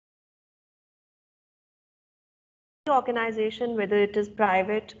organization, whether it is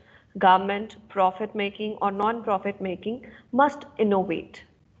private, government, profit-making or non-profit-making, must innovate.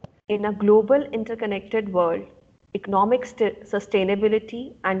 In a global interconnected world, economic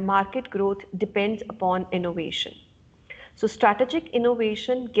sustainability and market growth depends upon innovation. So strategic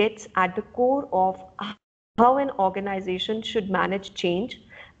innovation gets at the core of how an organization should manage change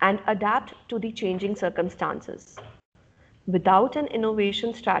and adapt to the changing circumstances. Without an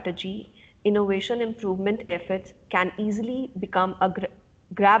innovation strategy, innovation improvement efforts can easily become a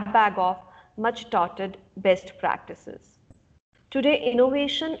grab bag of much touted best practices. Today,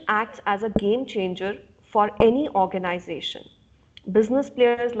 innovation acts as a game changer for any organization. Business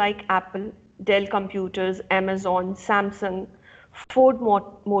players like Apple, Dell Computers, Amazon, Samsung, Ford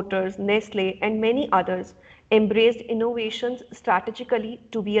Motors, Nestle, and many others embraced innovations strategically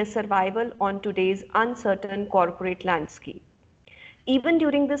to be a survival on today's uncertain corporate landscape. Even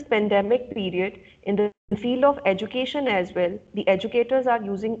during this pandemic period, in the field of education as well, the educators are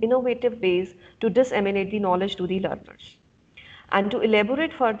using innovative ways to disseminate the knowledge to the learners. And to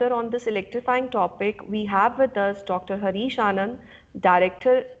elaborate further on this electrifying topic, we have with us Dr. Harish Anand,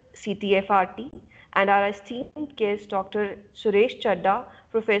 Director, CTFRT, and our esteemed guest, Dr. Suresh Chadda,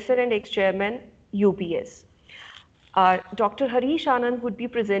 Professor and ex-chairman, UBS. Dr. Harish Anand would be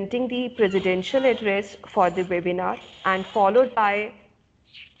presenting the presidential address for the webinar and followed by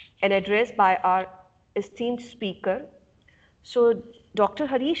an address by our esteemed speaker. So Dr.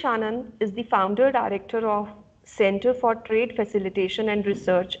 Harish Anand is the founder director of Center for Trade Facilitation and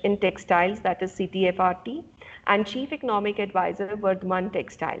Research in Textiles, that is CTFRT, and Chief Economic Advisor, Vardhman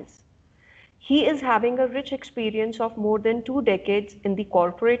Textiles. He is having a rich experience of more than 2 decades in the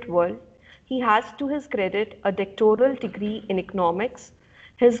corporate world. He has, to his credit, a doctoral degree in economics.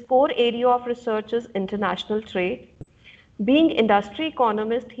 His core area of research is international trade. Being industry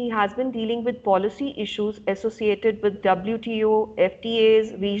economist, he has been dealing with policy issues associated with WTO,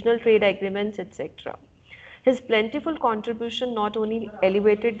 FTAs, regional trade agreements, etc. His plentiful contribution not only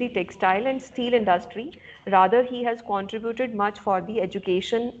elevated the textile and steel industry, rather he has contributed much for the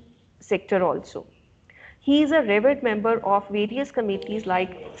education sector also. He is a revered member of various committees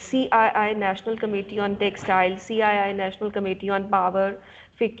like CII National Committee on Textile, CII National Committee on Power,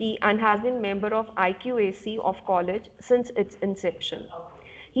 FICCI, and has been member of IQAC of college since its inception.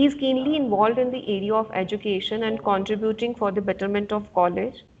 He is keenly involved in the area of education and contributing for the betterment of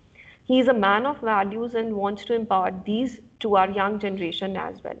college. He is a man of values and wants to impart these to our young generation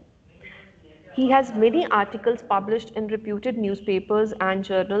as well. He has many articles published in reputed newspapers and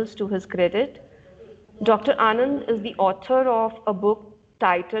journals to his credit. Dr. Anand is the author of a book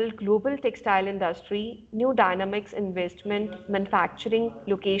titled Global Textile Industry, New Dynamics Investment, Manufacturing,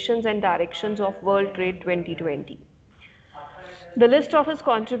 Locations and Directions of World Trade 2020. The list of his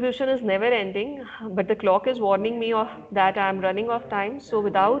contribution is never ending, but the clock is warning me of that I am running off time. So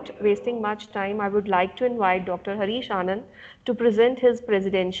without wasting much time, I would like to invite Dr. Harish Anand to present his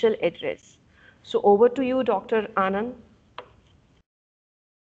presidential address. So over to you, Dr. Anand.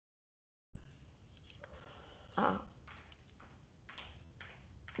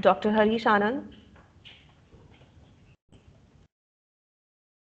 Dr. Harish Anand.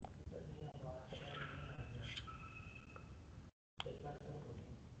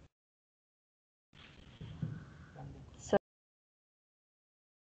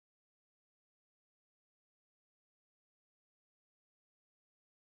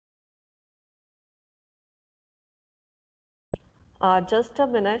 Just a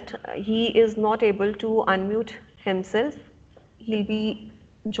minute, he is not able to unmute himself. He'll be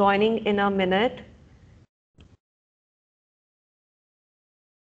joining in a minute.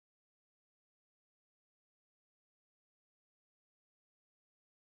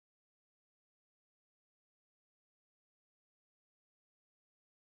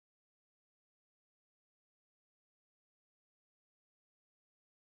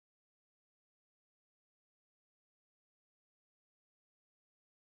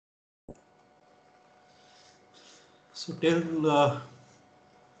 So till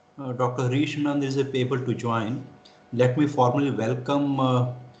Dr. Harish Anand is able to join, let me formally welcome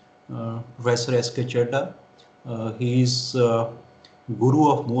Professor S.K. Chadda. He is guru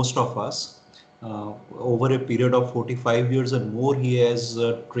of most of us. Over a period of 45 years and more, he has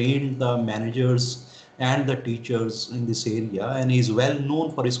trained the managers and the teachers in this area, and he is well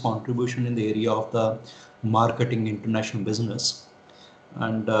known for his contribution in the area of the marketing international business.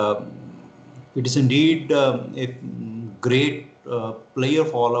 And it is indeed a great player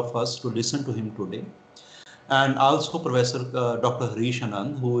for all of us to listen to him today. And also Professor Dr. Harish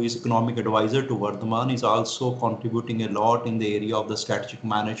Anand, who is economic advisor to Vardhaman, is also contributing a lot in the area of the strategic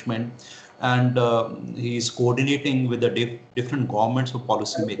management, and he is coordinating with the different governments of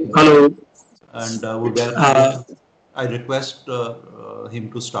policy making. Hello. And we welcome him. I request him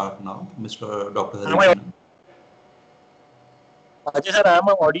to start now, Mr. Dr. Harish Anand. Ajay sir, am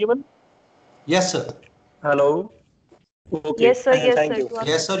I audible? Yes, sir. Hello. Okay. Yes, sir. Yes, Thank sir. you.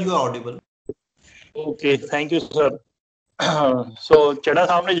 Yes, sir. You are audible. Okay. Thank you, sir. So चढ़ा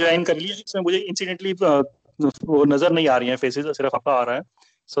साहब ने join कर लिया, इसमें मुझे incidentally वो नजर नहीं आ रही हैं फेसेस, सिर्फ आपका आ रहा है.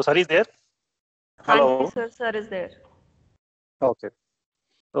 So sir is there? Hello. Sir. Sir is there. Okay.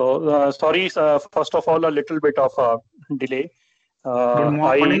 So sorry, first of all, a little bit of delay. Good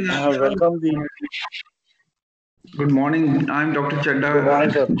morning. I welcome the. Good morning. I'm Dr. Chadda. Good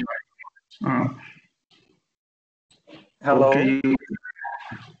morning, sir. Hello. Okay.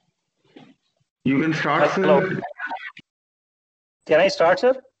 You can start, Hello. sir. Can I start,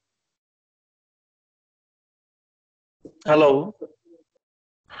 sir? Hello.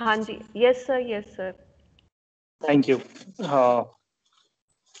 Hanji. Yes, sir. Yes, sir. Thank you.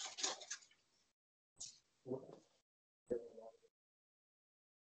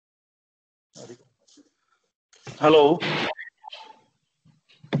 Hello.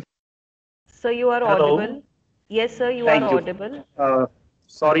 Sir, you are Hello. audible. Yes, sir. You Thank are you. audible.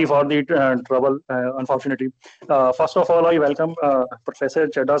 Sorry for the trouble, unfortunately. First of all, I welcome Professor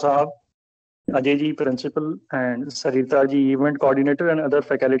Chadda Sahab, Ajay ji, Principal, and Sarita ji, Event Coordinator, and other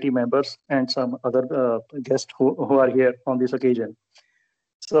faculty members, and some other guests who are here on this occasion.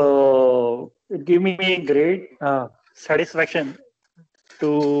 So it gave me great satisfaction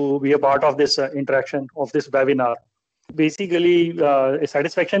to be a part of this interaction of this webinar. Basically,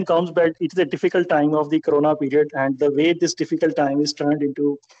 satisfaction comes, but it's a difficult time of the Corona period, and the way this difficult time is turned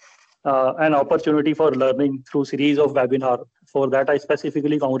into an opportunity for learning through series of webinar. For that, I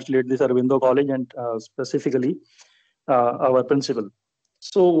specifically congratulate this Aurobindo College and specifically our principal.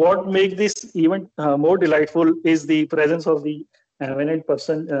 So what makes this event more delightful is the presence of the eminent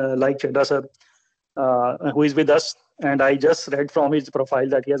person like Chadda sir, who is with us. And I just read from his profile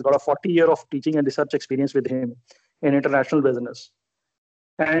that he has got a 40-year of teaching and research experience with him in international business.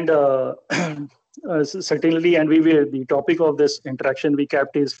 And certainly, and the topic of this interaction we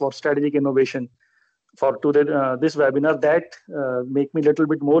kept is for strategic innovation. For today, this webinar, that make me a little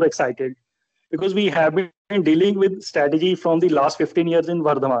bit more excited, because we have been dealing with strategy from the last 15 years in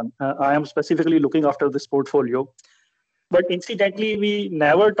Vardhaman. I am specifically looking after this portfolio. But incidentally, we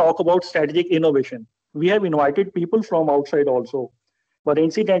never talk about strategic innovation. We have invited people from outside also. But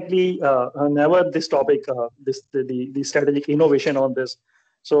incidentally, never this topic, the strategic innovation on this.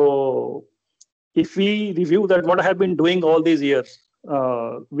 So if we review that, what I have been doing all these years,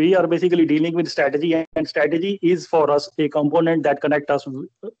 we are basically dealing with strategy, and strategy is for us a component that connects us with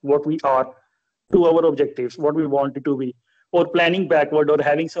what we are to our objectives, what we want it to be, or planning backward or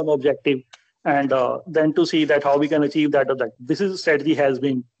having some objective, and then to see that how we can achieve that objective. This is strategy has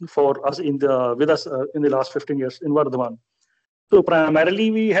been for us in the last 15 years in Vardhaman. So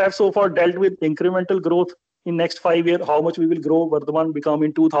primarily we have so far dealt with incremental growth in next 5 years, how much we will grow Vardhaman become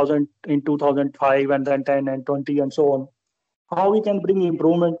in 2000, in 2005, and then 10 and 20 and so on. How we can bring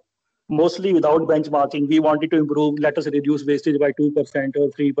improvement, mostly without benchmarking. We wanted to improve, let us reduce wastage by 2% or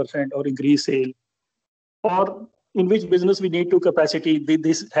 3% or increase sale. Or in which business we need to capacity.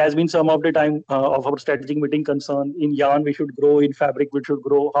 This has been some of the time of our strategic meeting concern. In yarn, we should grow. In fabric, we should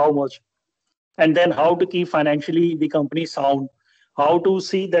grow. How much? And then how to keep financially the company sound. How to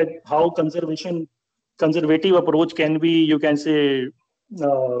see that how conservative approach can be, you can say,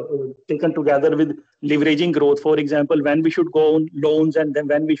 taken together with leveraging growth. For example, when we should go on loans and then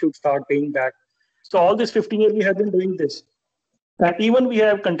when we should start paying back. So all this 15 years we have been doing this. And even we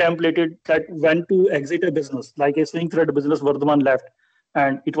have contemplated that when to exit a business, like a swing thread business, Vardhaman left,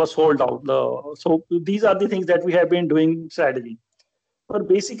 and it was sold out. So these are the things that we have been doing strategy. But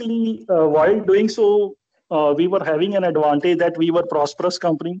basically, while doing so, we were having an advantage that we were prosperous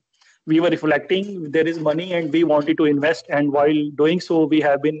company. We were reflecting there is money and we wanted to invest. And while doing so, we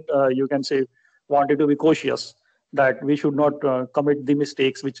have been, you can say, wanted to be cautious that we should not commit the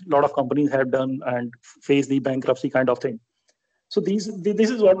mistakes which a lot of companies have done and face the bankruptcy kind of thing. So this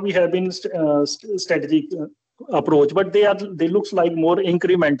is what we have been strategic approach, but they looks like more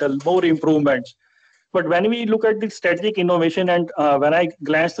incremental, more improvements. But when we look at the strategic innovation, and when I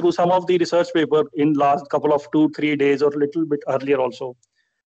glance through some of the research paper in last couple of 2-3 days or a little bit earlier also,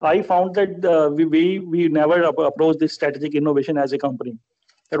 I found that we never approach this strategic innovation as a company.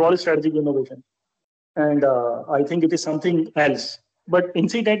 They're all strategic innovation. And I think it is something else. But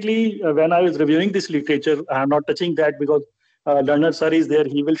incidentally, when I was reviewing this literature, I'm not touching that because Leonard sir is there.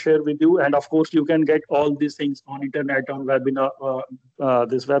 He will share with you, and of course, you can get all these things on internet, on webinar,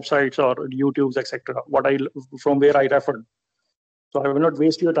 these websites or YouTube's, etc. What I from where I referred. So I will not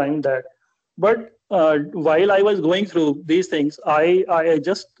waste your time that. But while I was going through these things, I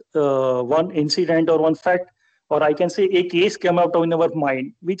just one incident or one fact, or I can say a case came out in our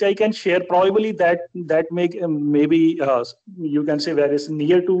mind, which I can share. Probably that make maybe you can say that is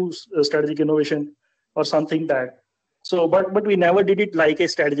near to strategic innovation or something that. So, but we never did it like a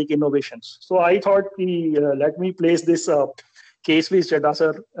strategic innovations. So I thought, let me place this case with Chadha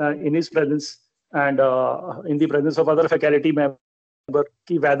sir in his presence and in the presence of other faculty members,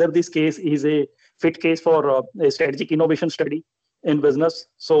 whether this case is a fit case for a strategic innovation study in business.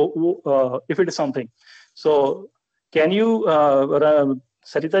 So if it is something, so can you,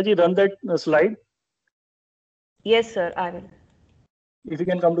 Sarita ji, run that slide? Yes, sir, I will. If you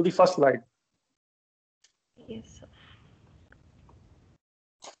can come to the first slide. Yes, sir.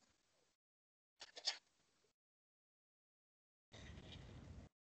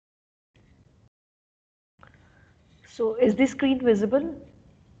 So is the screen visible?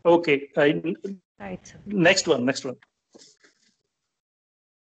 Okay. Right, sir. Next one. Next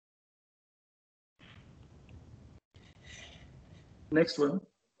one.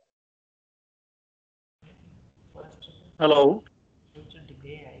 Hello.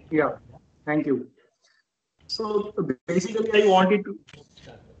 Yeah, thank you. So basically I wanted to,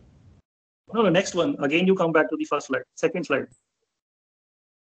 no, next one. Again, you come back to the first slide, second slide.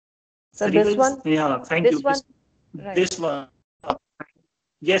 So this one? Yeah, thank this you. One? Right. This one.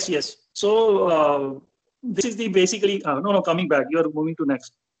 Yes. So this is the basically, no, coming back. You are moving to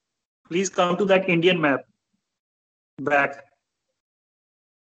next. Please come to that Indian map. Back.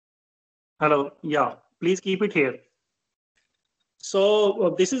 Hello. Yeah, please keep it here.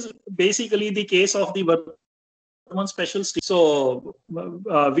 So this is basically the case of the one special steel. So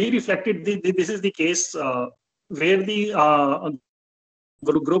we reflected this is the case where the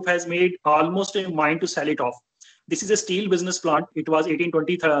group has made almost a mind to sell it off. This is a steel business plant. It was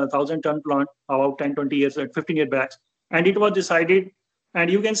 18-20,000 ton plant about 10-20 years, 15 years back, and it was decided. And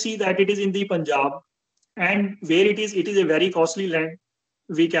you can see that it is in the Punjab, and where it is a very costly land.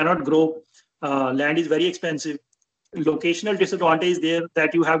 We cannot grow. Land is very expensive. Locational disadvantage there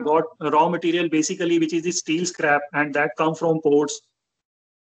that you have got raw material basically, which is the steel scrap, and that come from ports.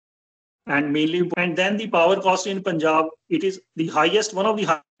 And mainly, and then the power cost in Punjab, it is the highest, one of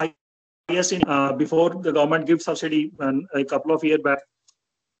the highest in before the government gives subsidy a couple of years back.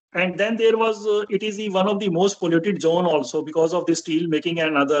 And then there was, it is the one of the most polluted zone also because of the steel making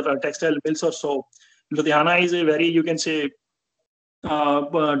and other textile mills or so. Ludhiana is a very, you can say,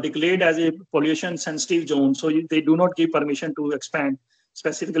 declared as a pollution sensitive zone. So they do not give permission to expand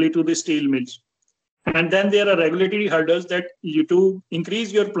specifically to the steel mills. And then there are regulatory hurdles that you to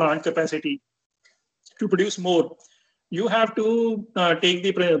increase your plant capacity to produce more. You have to take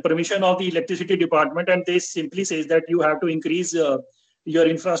the permission of the electricity department, and they simply says that you have to increase your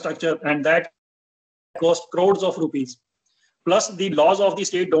infrastructure, and that costs crores of rupees. Plus, the laws of the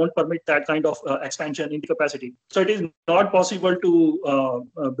state don't permit that kind of expansion in the capacity. So it is not possible to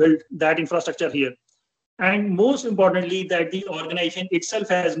build that infrastructure here. And most importantly, that the organization itself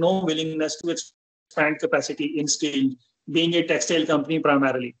has no willingness to expand capacity in steel, being a textile company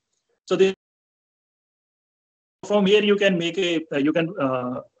primarily. So from here you can make a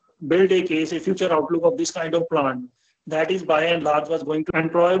build a case, a future outlook of this kind of plant that is by and large was going to,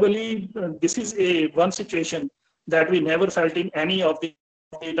 and probably this is a one situation that we never felt in any of the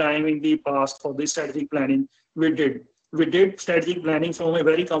time in the past for this strategic planning. We did strategic planning from a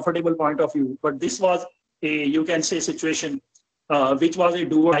very comfortable point of view, but this was a, you can say, situation which was a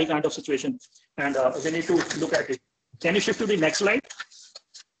do or die kind of situation, and we need to look at it. Can you shift to the next slide?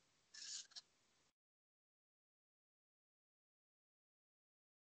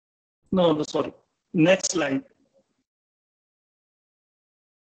 No, sorry. Next slide.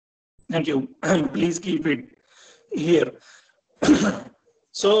 Thank you. Please keep it here.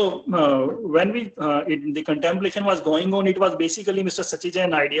 So when we the contemplation was going on, it was basically Mr.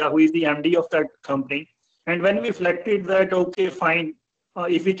 Sachijan idea, who is the MD of that company. And when we reflected that, okay, fine,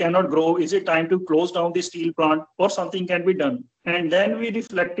 if we cannot grow, is it time to close down the steel plant or something can be done? And then we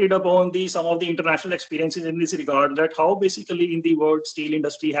reflected upon some of the international experiences in this regard, that how basically in the world steel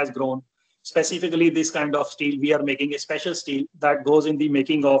industry has grown. Specifically this kind of steel, we are making a special steel that goes in the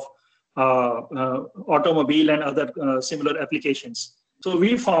making of automobile and other similar applications. So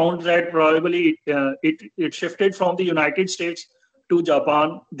we found that probably it shifted from the United States to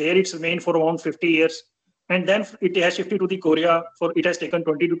Japan. There it's remained for around 50 years. And then it has shifted to the Korea. For it has taken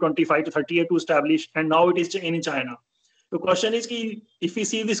 20 to 25 to 30 years to establish, and now it is in China. The question is, if we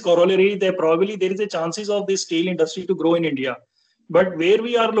see this corollary, there is a chances of this steel industry to grow in India. But where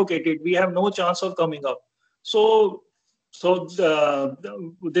we are located, we have no chance of coming up. So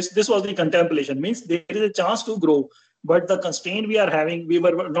this was the contemplation. Means there is a chance to grow, but the constraint we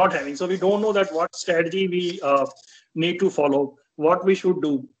were not having. So we don't know that what strategy we need to follow, what we should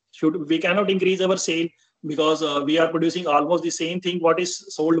do. We cannot increase our sale because we are producing almost the same thing what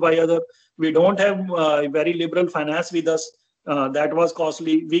is sold by other. We don't have very liberal finance with us. That was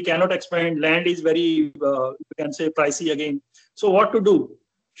costly. We cannot expand. Land is very, you can say, pricey again. So what to do?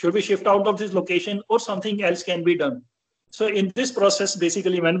 Should we shift out of this location or something else can be done? So in this process,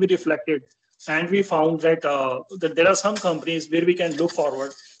 basically, when we reflected and we found that, that there are some companies where we can look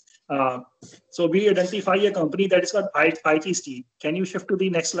forward. So we identify a company that is called Aichi Steel. Can you shift to the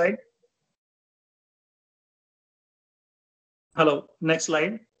next slide? Hello, next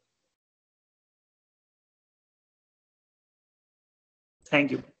slide.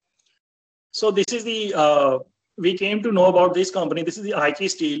 Thank you. So this is the, we came to know about this company. This is the Aichi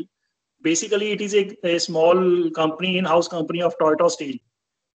Steel. Basically, it is a small company, in-house company of Toyota Steel.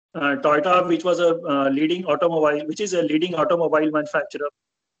 Toyota, which was a leading automobile manufacturer.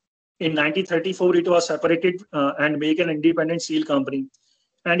 In 1934, it was separated and make an independent steel company.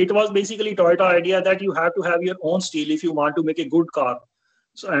 And it was basically Toyota idea that you have to have your own steel if you want to make a good car.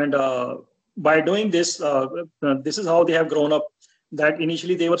 So, and by doing this, this is how they have grown up. That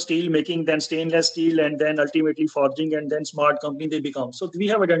initially they were steel making, then stainless steel, and then ultimately forging, and then smart company they become. So we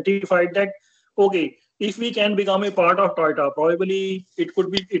have identified that, okay, if we can become a part of Toyota, probably it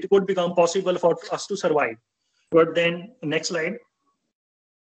could become possible for us to survive. But then next slide.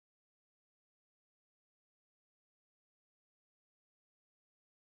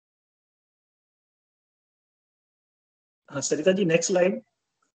 Sarita ji, next slide.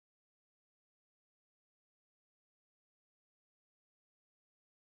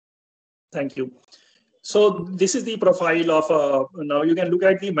 Thank you. So this is the profile of, now you can look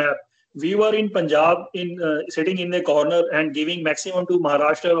at the map. We were in Punjab, sitting in the corner and giving maximum to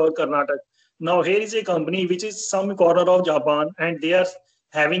Maharashtra or Karnataka. Now here is a company which is some corner of Japan, and they are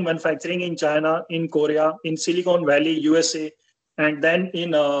having manufacturing in China, in Korea, in Silicon Valley, USA, and then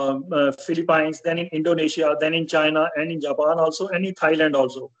in Philippines, then in Indonesia, then in China, and in Japan also, and in Thailand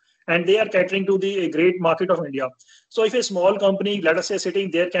also. And they are catering to the great market of India. So if a small company, let us say, sitting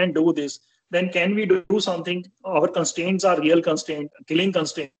there can do this, then can we do something? Our constraints are real constraints, killing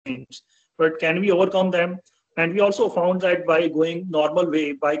constraints, but can we overcome them? And we also found that by going normal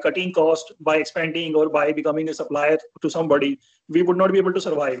way, by cutting cost, by expanding, or by becoming a supplier to somebody, we would not be able to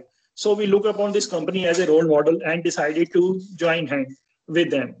survive. So we look upon this company as a role model and decided to join hand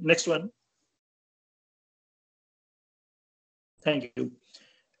with them. Next one. Thank you.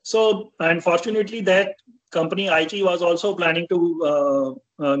 So unfortunately, that company Aichi was also planning to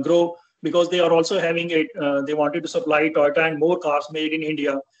grow, because they are also having it. They wanted to supply Toyota and more cars made in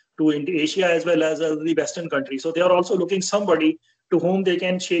India to Asia as well as the Western countries. So they are also looking somebody to whom they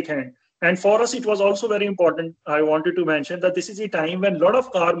can shake hand. And for us, it was also very important. I wanted to mention that this is a time when a lot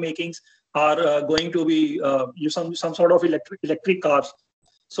of car makings are going to be some sort of electric cars.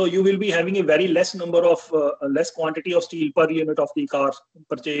 So you will be having a very less number of less quantity of steel per unit of the cars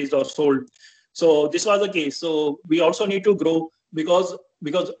purchased or sold. So this was the case. So we also need to grow because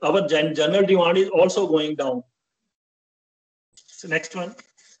our general demand is also going down. So next one.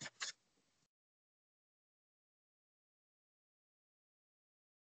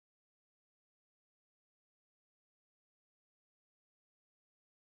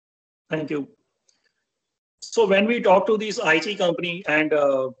 Thank you. So when we talk to this Aichi company, and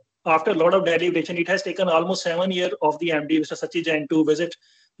after a lot of deliberation, it has taken almost 7 years of the MD, Mr. Sachi Jain, to visit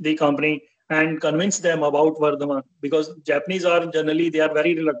the company and convince them about Vardhman, because Japanese are generally, they are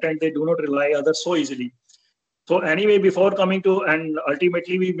very reluctant. They do not rely others so easily. So anyway, before coming to, and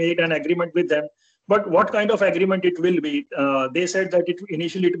ultimately we made an agreement with them. But what kind of agreement it will be? They said that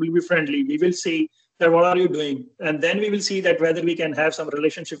initially it will be friendly. We will see that what are you doing? And then we will see that whether we can have some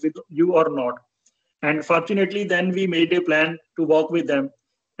relationship with you or not. And fortunately, then we made a plan to work with them.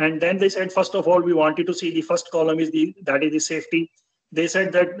 And then they said, first of all, we wanted to see the first column is the safety. They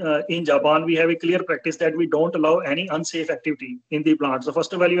said that in Japan, we have a clear practice that we don't allow any unsafe activity in the plant. So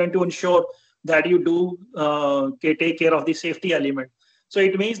first of all, you want to ensure that you do take care of the safety element. So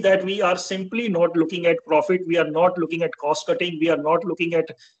it means that we are simply not looking at profit. We are not looking at cost cutting. We are not looking at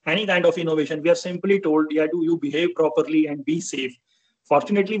any kind of innovation. We are simply told, yeah, do you behave properly and be safe.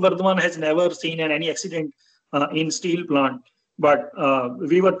 Fortunately, Vardhman has never seen any accident in steel plant. But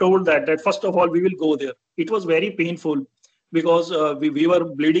we were told that first of all, we will go there. It was very painful because we were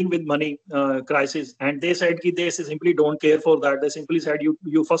bleeding with money crisis. And they said they simply don't care for that. They simply said,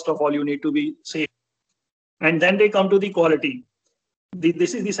 you first of all, you need to be safe. And then they come to the quality.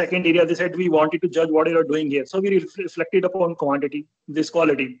 This is the second area. They said we wanted to judge what you are doing here. So we reflected upon quantity, this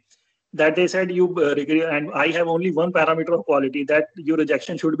quality. That they said and I have only one parameter of quality, that your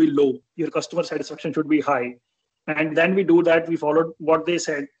rejection should be low, your customer satisfaction should be high. And then we do that. We followed what they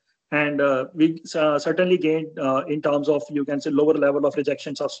said, and we certainly gained in terms of, you can say, lower level of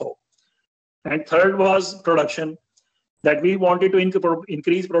rejections or so. And third was production, that we wanted to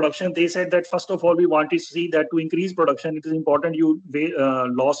increase production. They said that first of all, we wanted to see that to increase production, it is important you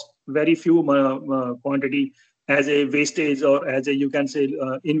lost very few quantity as a wastage, or as a, you can say,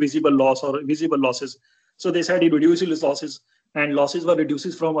 invisible loss or visible losses. So they said it reduces losses, and losses were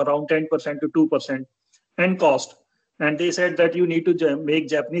reduced from around 10% to 2%. And cost. And they said that you need to make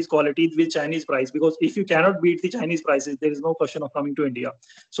Japanese quality with Chinese price, because if you cannot beat the Chinese prices, there is no question of coming to India.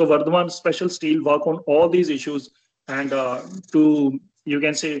 So Vardhaman Special Steel work on all these issues, and to, you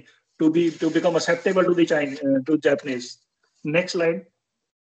can say, to become acceptable to the Chinese, to Japanese. Next slide.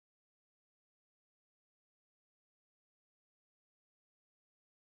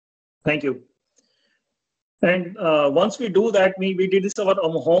 Thank you. And once we do that, we did this our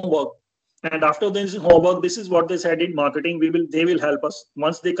homework. And after this homework, this is what they said in marketing. They will help us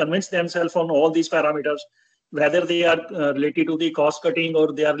once they convince themselves on all these parameters, whether they are related to the cost cutting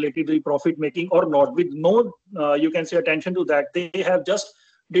or they are related to the profit making or not. With no, you can say, attention to that, they have just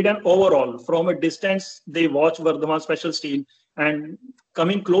did an overall. From a distance, they watch Vardhaman Special Steel, and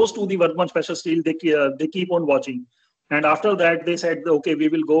coming close to the Vardhaman Special Steel, they keep on watching. And after that, they said, okay, we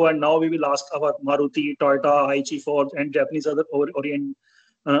will go and now we will ask our Maruti, Toyota, Aichi, Ford, and Japanese other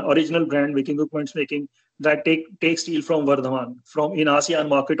original brand making equipments making that take steel from Vardhaman, from in ASEAN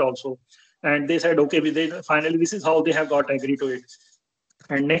market also. And they said, okay, finally, this is how they have got agree to it.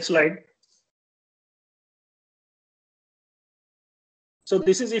 And next slide. So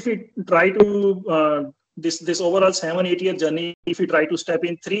this is if we try to, this overall 7-8 year journey, if we try to step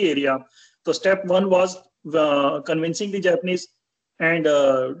in 3 areas. So step 1 was convincing the Japanese and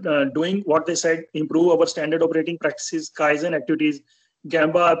doing what they said, improve our standard operating practices, Kaizen activities,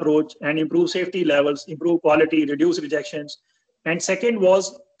 Gemba approach, and improve safety levels, improve quality, reduce rejections. And second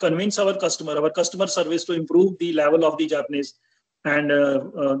was convince our customer service to improve the level of the Japanese, and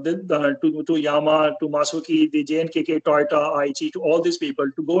to Yama, to Masuki, the JNKK, Toyota, Aichi, to all these people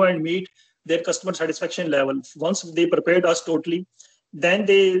to go and meet their customer satisfaction level. Once they prepared us totally, then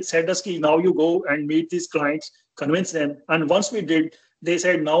they said us, now you go and meet these clients, convince them. And once we did, they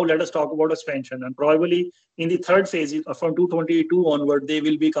said, now let us talk about expansion. And probably in the third phase, from 2022 onward, they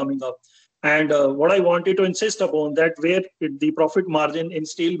will be coming up. And what I wanted to insist upon, that where the profit margin in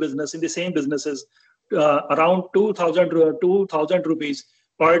steel business, in the same businesses, around 2,000 rupees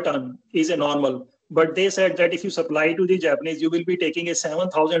per ton is a normal. But they said that if you supply to the Japanese, you will be taking a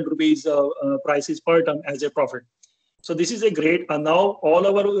 7,000 rupees prices per ton as a profit. So this is a great, and now all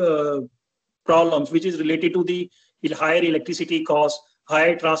our problems, which is related to the higher electricity cost,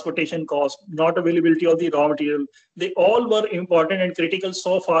 higher transportation cost, not availability of the raw material, they all were important and critical.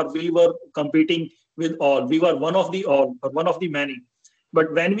 So far, we were competing with all. We were one of the all, or one of the many.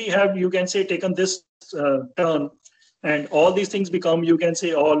 But when we have, you can say, taken this turn, and all these things become, you can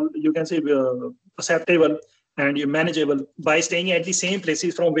say, acceptable and manageable by staying at the same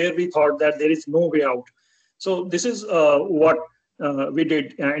places from where we thought that there is no way out. So this is what we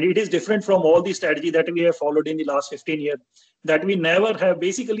did, and it is different from all the strategy that we have followed in the last 15 years, that we never have,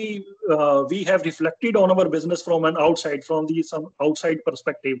 basically, we have reflected on our business from an outside, from some outside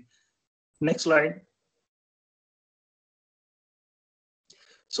perspective. Next slide.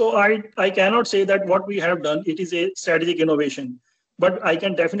 So I cannot say that what we have done, it is a strategic innovation, but I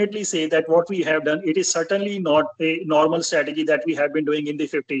can definitely say that what we have done, it is certainly not a normal strategy that we have been doing in the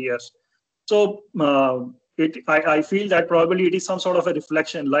 50 years. So I feel that probably it is some sort of a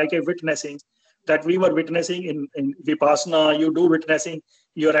reflection, like a witnessing, that we were witnessing in Vipassana. You do witnessing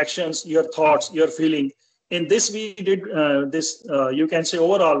your actions, your thoughts, your feeling. In this, we did you can say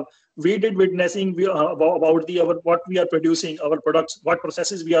overall, we did witnessing about what we are producing, our products, what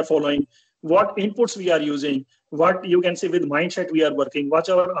processes we are following, what inputs we are using, what you can say with mindset we are working, what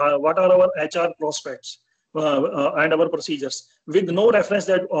are our HR prospects, and our procedures, with no reference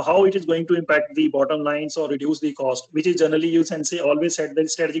that how it is going to impact the bottom lines or reduce the cost, which is generally, you can say, always set the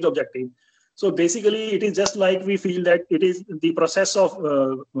strategic objective. So basically, it is just like we feel that it is the process of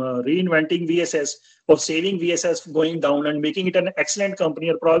reinventing VSS, of saving VSS going down and making it an excellent company,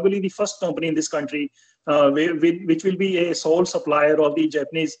 or probably the first company in this country which will be a sole supplier of the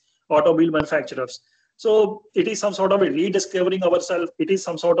Japanese automobile manufacturers. So it is some sort of a rediscovering ourselves. It is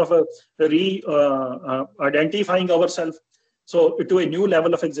some sort of a identifying ourselves, so to a new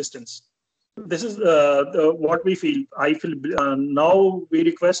level of existence. This is what we feel. I feel now we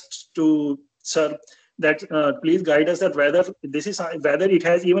request to sir that please guide us that whether it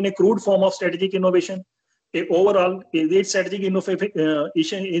has even a crude form of strategic innovation. Overall, is it strategic innovation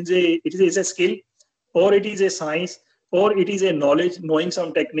is a skill, or it is a science, or it is a knowledge, knowing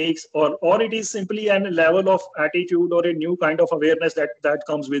some techniques, or it is simply a level of attitude or a new kind of awareness that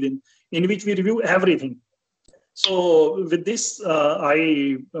comes within, in which we review everything. So with this,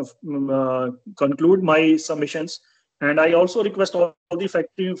 I conclude my submissions, and I also request all the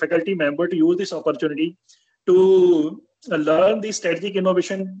faculty member to use this opportunity to learn the strategic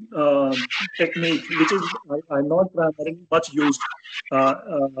innovation technique, which is I'm not very much used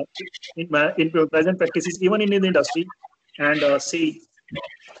in present practices, even in the industry, and see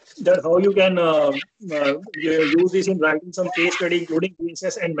that how you can use this in writing some case study, including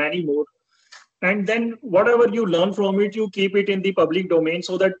cases and many more. And then whatever you learn from it, you keep it in the public domain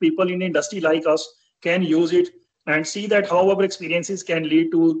so that people in industry like us can use it and see that how our experiences can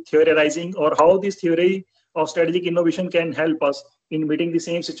lead to theorizing, or how this theory of strategic innovation can help us in meeting the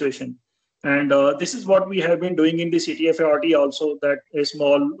same situation. And this is what we have been doing in the CTFART also, that a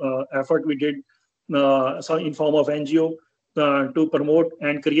small effort we did in form of NGO to promote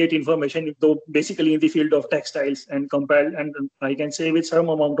and create information, though basically in the field of textiles, and compile, and I can say with some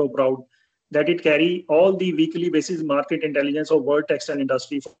amount of proud that it carry all the weekly basis market intelligence of world textile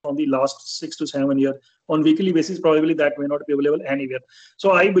industry from the last 6 to 7 years on weekly basis. Probably that may not be available anywhere.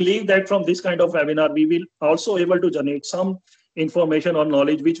 So I believe that from this kind of webinar, we will also able to generate some information or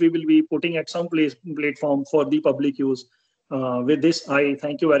knowledge, which we will be putting at some platform for the public use. With this, I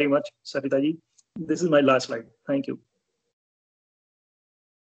thank you very much, Sarita ji. This is my last slide. Thank you.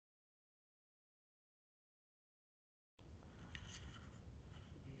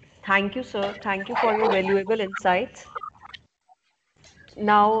 Thank you, sir. Thank you for your valuable insights.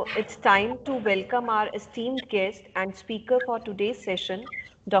 Now it's time to welcome our esteemed guest and speaker for today's session,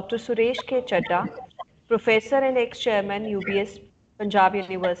 Dr. Suresh K. Chadha, Professor and ex-chairman, UBS, Punjab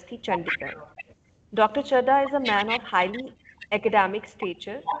University, Chandigarh. Dr. Chadha is a man of highly academic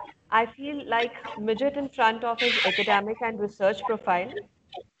stature. I feel like midget in front of his academic and research profile.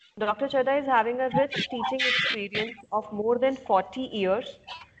 Dr. Chadha is having a rich teaching experience of more than 40 years.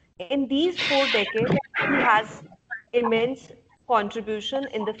 In these 4 decades, he has immense contribution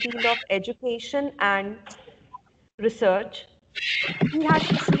in the field of education and research. He has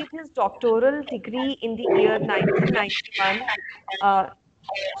received his doctoral degree in the year 1991.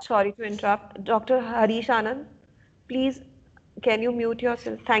 Sorry to interrupt. Dr. Harish Anand, please, can you mute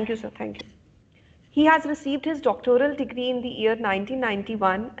yourself? Thank you, sir. Thank you. He has received his doctoral degree in the year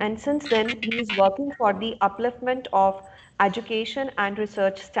 1991, and since then he is working for the upliftment of education and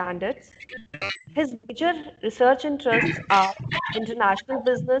research standards. His major research interests are international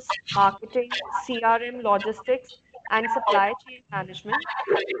business, marketing, CRM, logistics, and supply chain management.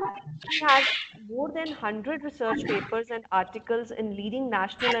 He has more than 100 research papers and articles in leading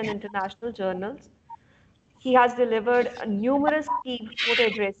national and international journals. He has delivered numerous keynote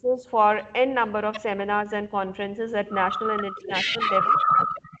addresses for n number of seminars and conferences at national and international level.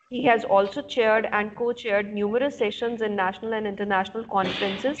 He has also chaired and co-chaired numerous sessions in national and international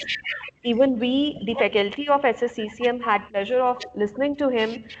conferences. Even we, the faculty of SSCCM, had pleasure of listening to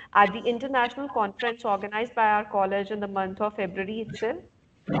him at the international conference organized by our college in the month of February itself.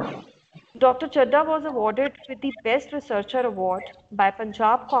 Dr. Chadha was awarded with the Best Researcher Award by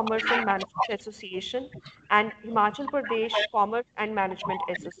Punjab Commerce and Management Association and Himachal Pradesh Commerce and Management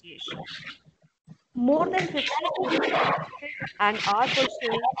Association. More than 50 students and are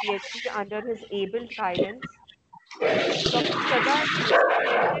pursuing PhD under his able guidance. Dr. Chadha is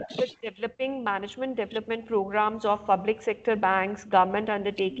associated with developing management development programs of public sector banks, government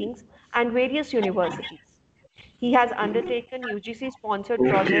undertakings, and various universities. He has undertaken UGC-sponsored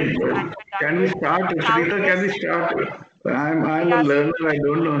projects and Can we start, Sarita? Can we start? I'm a learner. I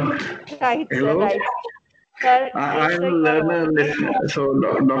don't know. Right, Hello? sir, right. Sir, yes, I'm sir, a you are learner. audible. So,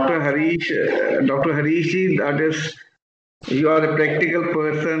 Dr. Harish ji, that is, you are a practical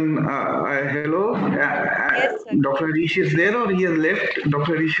person. Hello? Yes, sir. Dr. Harish is there or he has left?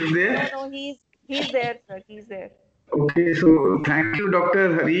 Dr. Harish is there? No, he's there, sir. He's there. Okay, so thank you,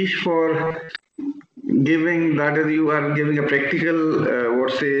 Dr. Harish, for giving that is you are giving a practical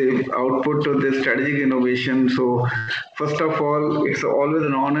output to this strategic innovation. So first of all, it's always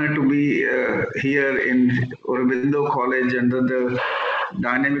an honor to be here in Aurobindo College under the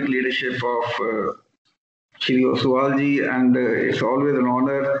dynamic leadership of Shri Oswalji, and it's always an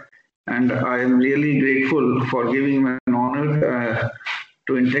honor. And I am really grateful for giving me an honor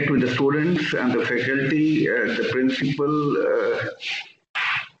to interact with the students and the faculty, the principal,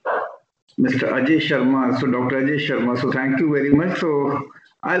 Mr. Ajay Sharma, so Dr. Ajay Sharma. So thank you very much. So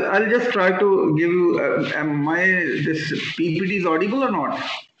I'll just try to give you, this PPT is audible or not?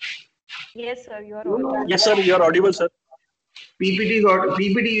 Yes, sir, you are audible. Yes, sir, you are audible, sir. PPT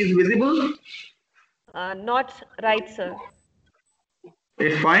is visible? Not right, sir.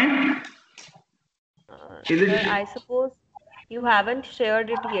 It's fine? Is it? Sir, I suppose you haven't shared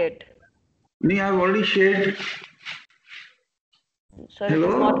it yet. Me, I've already shared. Sir, it is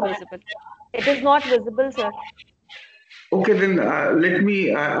Hello? not visible. It is not visible, sir. Okay, then let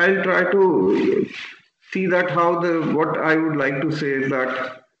me, I'll try to see that how what I would like to say is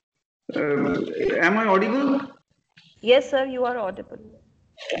that, am I audible? Yes, sir, you are audible.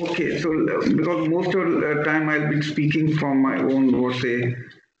 Okay, so because most of the time I'll be speaking from my own,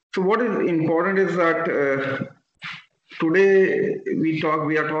 so what is important is that today we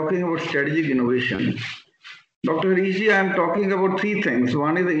are talking about strategic innovation. Dr. Rishi, I am talking about three things.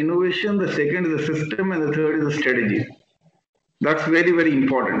 One is the innovation, the second is the system, and the third is the strategy. That's very, very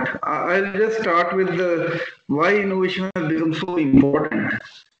important. I'll just start with why innovation has become so important.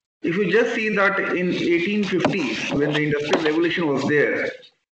 If you just see that in 1850s, when the Industrial Revolution was there,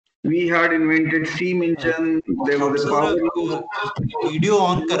 we had invented steam engine, there was a power. Video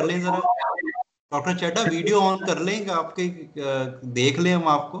on कर लें जरा doctor Chadda video on कर लें आपके देख लें हम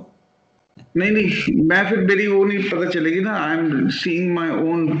आपको नहीं मैं फिर मेरी वो नहीं पता चलेगी ना I am seeing my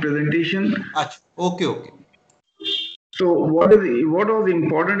own presentation अच्छा okay So what was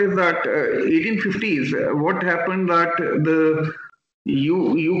important is that 1850s what happened that the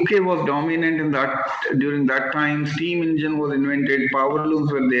UK was dominant in during that time. Steam engine was invented, power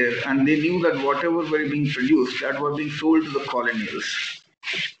looms were there, and they knew that whatever were being produced that was being sold to the colonials.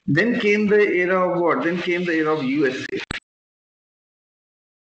 Then came the era of what? Then came the era of USA.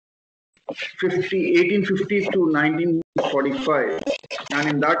 1850s to 1945, and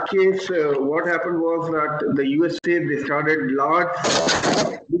in that case what happened was that the USA, they started large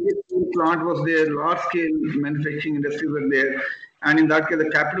plant was there, large scale manufacturing industries were there, and in that case the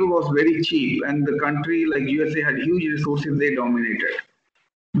capital was very cheap and the country like USA had huge resources, they dominated.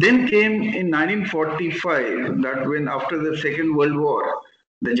 Then came in 1945 that when after the Second World War,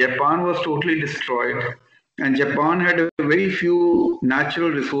 the Japan was totally destroyed and Japan had very few natural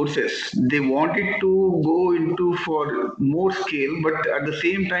resources. They wanted to go into for more scale, but at the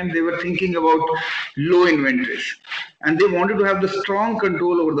same time they were thinking about low inventories and they wanted to have the strong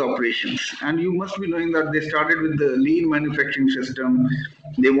control over the operations. And you must be knowing that they started with the lean manufacturing system.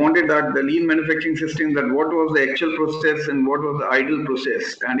 They wanted that the lean manufacturing system, that what was the actual process and what was the idle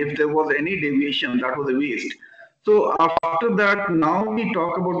process, and if there was any deviation, that was a waste. So after that, now we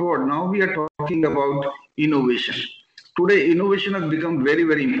talk about what? Now we are talking about innovation. Today, innovation has become very,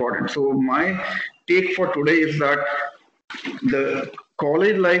 very important. So my take for today is that the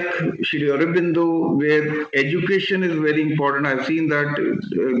college like Shri Aurobindo, where education is very important. I've seen that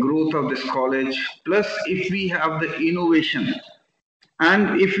growth of this college. Plus, if we have the innovation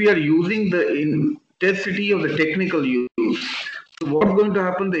and if we are using the intensity of the technical use, so what's going to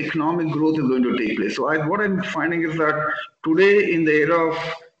happen? The economic growth is going to take place. So what I'm finding is that today in the era of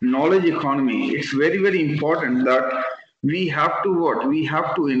knowledge economy, it's very, very important that we have to what? We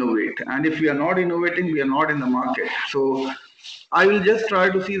have to innovate. And if we are not innovating, we are not in the market. So I will just try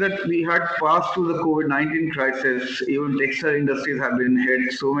to see that we had passed through the COVID-19 crisis. Even textile industries have been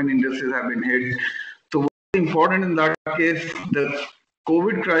hit. So many industries have been hit. So what's important in that case, the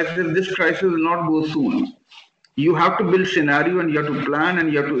COVID crisis, this crisis will not go soon. You have to build scenario and you have to plan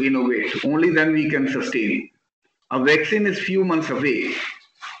and you have to innovate. Only then we can sustain. A vaccine is few months away.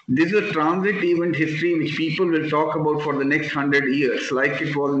 This is a transit event history which people will talk about for the next 100 years, like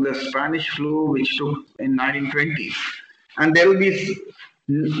it was in the Spanish flu, which took in 1920s. And there will be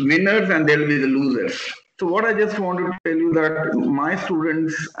winners and there will be the losers. So what I just want to tell you that my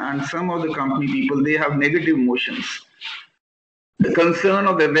students and some of the company people, they have negative emotions. The concern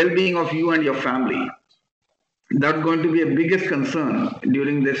of the well-being of you and your family. That's going to be a biggest concern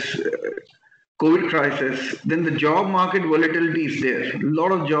during this COVID crisis. Then the job market volatility is there. A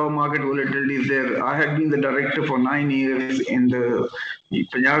lot of job market volatility is there. I had been the director for 9 years in the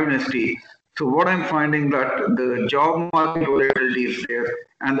Punjab University. So what I'm finding that the job market volatility is there.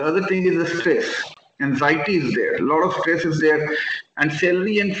 And the other thing is the stress. anxiety is there, a lot of stress is there, and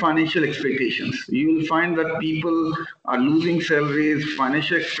salary and financial expectations. You will find that people are losing salaries,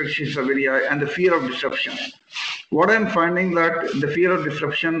 financial expectations are very high, and the fear of disruption. What I'm finding that the fear of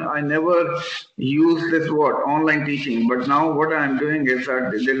disruption, I never use this word online teaching, but now what I'm doing is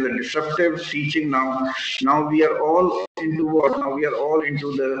that there is a disruptive teaching now. Now we are all into what? Now we are all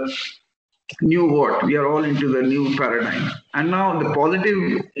into the new what? We are all into the new paradigm. And now the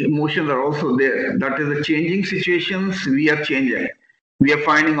positive emotions are also there. That is the changing situations, we are changing. We are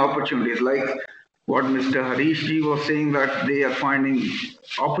finding opportunities like what Mr. Harish ji was saying, that they are finding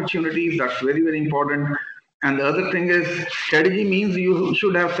opportunities. That's very, very important. And the other thing is strategy means you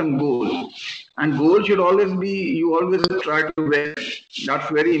should have some goal. And goal should always be, you always try to win. That's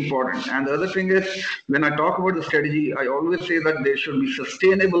very important. And the other thing is, when I talk about the strategy, I always say that there should be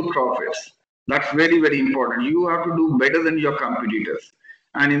sustainable profits. That's very, very important. You have to do better than your competitors.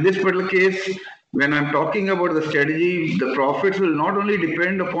 And in this particular case, when I'm talking about the strategy, the profits will not only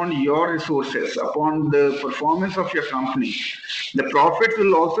depend upon your resources, upon the performance of your company. The profit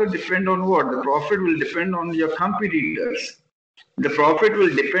will also depend on what? The profit will depend on your competitors. The profit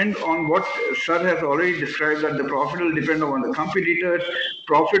will depend on what Sir has already described, that the profit will depend on the competitors.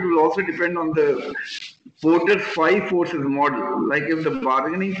 Profit will also depend on the Porter's 5 forces model. Like if the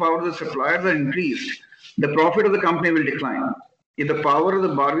bargaining power of the suppliers are increased, the profit of the company will decline. If the power of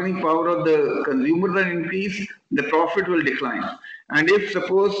the bargaining power of the consumers are increased, the profit will decline. And if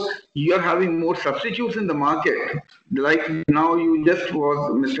suppose you are having more substitutes in the market, like now you just was,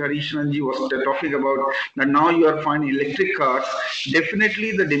 Mr. Harish Nanji was talking about that now you are finding electric cars,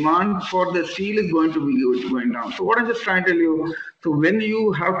 definitely the demand for the steel is going to be going down. So what I'm just trying to tell you, so when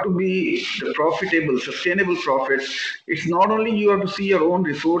you have to be the profitable, sustainable profits, it's not only you have to see your own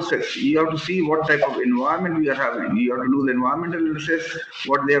resources, you have to see what type of environment we are having. You have to do the environmental analysis,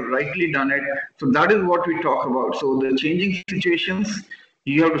 what they have rightly done it. So that is what we talk about. So the changing situations,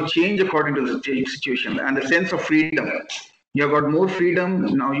 you have to change according to the changing situation, and the sense of freedom. You have got more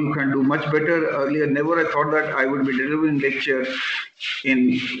freedom. Now you can do much better. Earlier, never I thought that I would be delivering lecture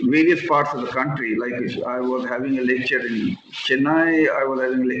in various parts of the country. Like I was having a lecture in Chennai, I was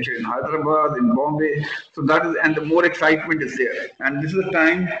having a lecture in Hyderabad, in Bombay. So that is, and the more excitement is there. And this is the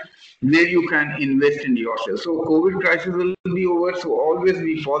time where you can invest in yourself. So COVID crisis will be over. So always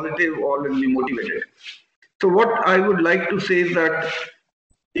be positive, always be motivated. So what I would like to say is that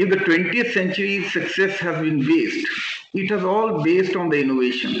if the 20th century success has been based, it has all based on the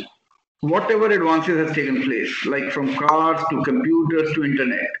innovation. Whatever advances has taken place, like from cars to computers to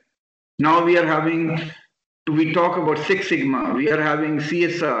internet. Now we are having, we talk about Six Sigma, we are having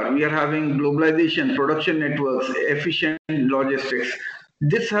CSR, we are having globalization, production networks, efficient logistics.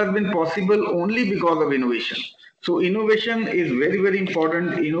 This has been possible only because of innovation. So innovation is very, very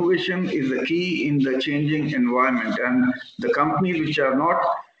important. Innovation is the key in the changing environment, and the companies which are not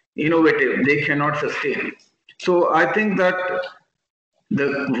innovative, they cannot sustain. So I think that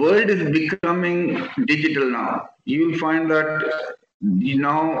the world is becoming digital now. You will find that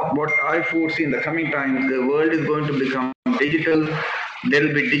now what I foresee in the coming time, the world is going to become digital. There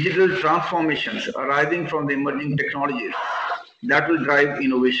will be digital transformations arising from the emerging technologies that will drive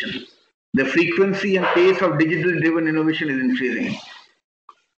innovation. The frequency and pace of digital-driven innovation is increasing.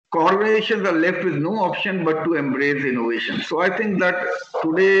 Corporations are left with no option but to embrace innovation. So I think that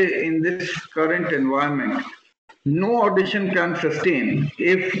today in this current environment, no audition can sustain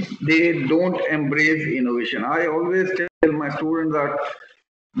if they don't embrace innovation. I always tell my students that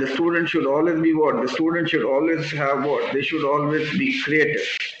the student should always be what? The student should always have what? They should always be creative.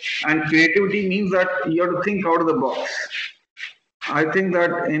 And creativity means that you have to think out of the box. I think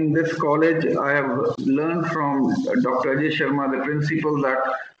that in this college, I have learned from Dr. Ajay Sharma, the principal, that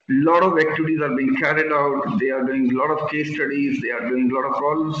a lot of activities are being carried out. They are doing a lot of case studies. They are doing a lot of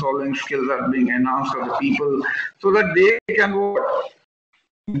problem solving skills are being enhanced for the people so that they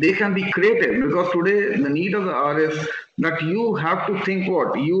can be creative, because today the need of the hour is that you have to think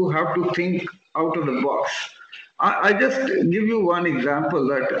what? You have to think out of the box. I just give you one example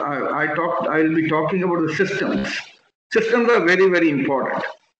that I will be talking about the systems. Systems are very, very important.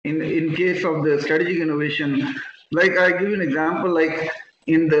 In case of the strategic innovation, like I give you an example, like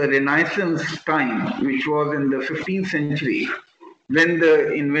in the Renaissance time, which was in the 15th century, when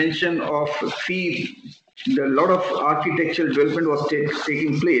the invention of a lot of architectural development was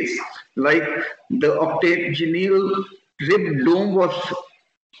taking place, like the octagonal ribbed dome was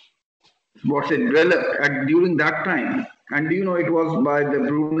developed during that time. And you know, it was by the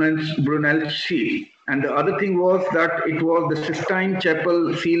Brunelleschi. And the other thing was that it was the Sistine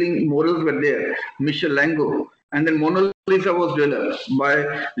Chapel ceiling murals were there, Michelangelo. And then Mona Lisa was developed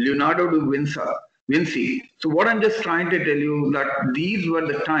by Leonardo da Vinci. Vinci. So what I'm just trying to tell you that these were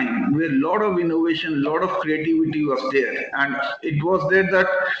the time where a lot of innovation, a lot of creativity was there. And it was there that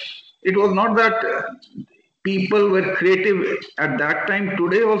it was not that people were creative at that time.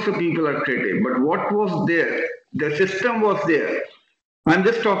 Today also people are creative. But what was there? The system was there. I'm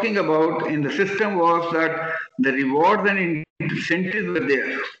just talking about in the system was that the rewards and incentives were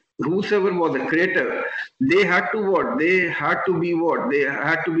there. Whosoever was a creator, they had to what? They had to be what? They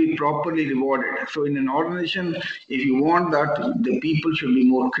had to be properly rewarded. So in an organization, if you want that the people should be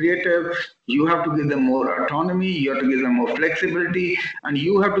more creative, you have to give them more autonomy, you have to give them more flexibility, and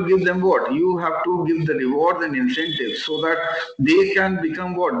you have to give them what? You have to give the rewards and incentives so that they can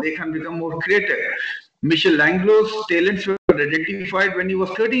become what? They can become more creative. Michelangelo's talents were identified when he was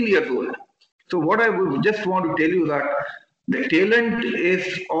 13 years old. So what I would just want to tell you that the talent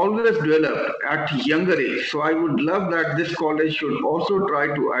is always developed at younger age. So I would love that this college should also try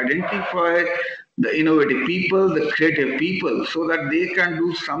to identify the innovative people, the creative people, so that they can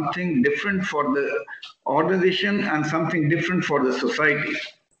do something different for the organization and something different for the society.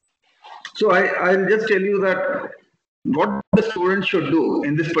 So I'll just tell you that what the students should do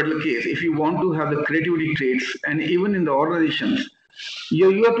in this particular case, if you want to have the creativity traits, and even in the organizations,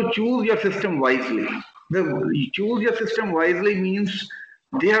 you have to choose your system wisely. Choose your system wisely means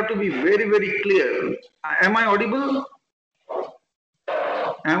they have to be very, very clear. Am I audible?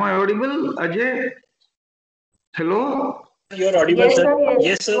 Am I audible, Ajay? Hello? You're audible, Yes, sir. sir.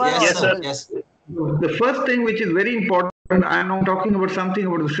 Yes, sir. Yes, sir. yes. The first thing which is very important, I'm now talking about something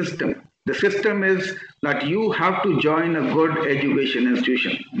about the system. The system is that you have to join a good education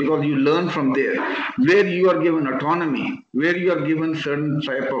institution because you learn from there, where you are given autonomy, where you are given certain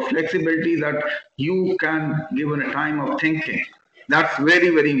type of flexibility that you can given a time of thinking. That's very,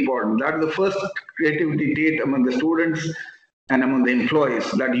 very important. That is the first creativity trait among the students and among the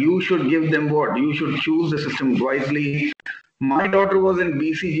employees, that you should give them what? You should choose the system wisely. My daughter was in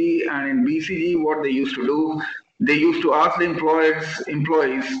BCG, and in BCG, what they used to do, they used to ask the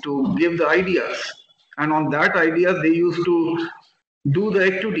employees to give the ideas, and on that ideas they used to do the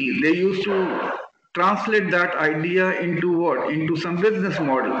activities. They used to translate that idea into what? Into some business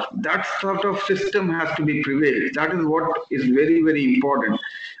model. That sort of system has to be prevailed. That is what is very, very important.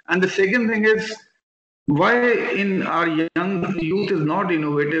 And the second thing is, why in our young youth is not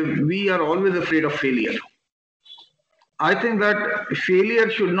innovative? We are always afraid of failure. I think that failure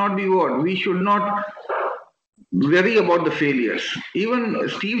should not be what? We should not worry about the failures. Even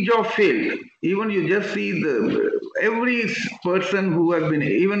Steve Jobs failed. Even you just see every person who has been,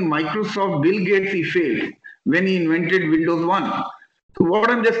 even Microsoft, Bill Gates, he failed when he invented Windows 1. So what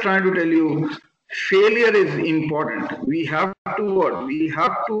I'm just trying to tell you, failure is important. We have to what? We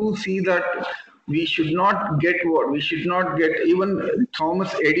have to see that we should not get what? We should not get, even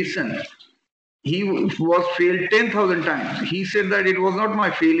Thomas Edison, he was failed 10,000 times. He said that it was not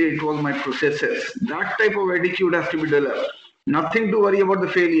my failure, it was my processes. That type of attitude has to be developed. Nothing to worry about the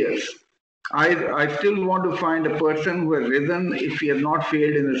failures. I still want to find a person who has risen if he has not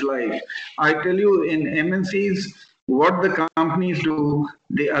failed in his life. I tell you, in MNCs, what the companies do,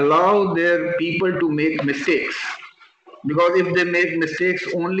 they allow their people to make mistakes. Because if they make mistakes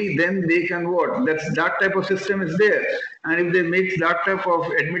only, then they can what? That type of system is there. And if they make that type of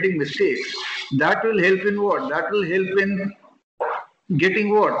admitting mistakes, that will help in what? That will help in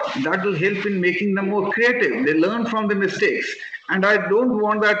getting what? That will help in making them more creative. They learn from the mistakes. And I don't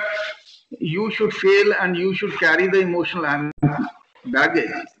want that you should fail and you should carry the emotional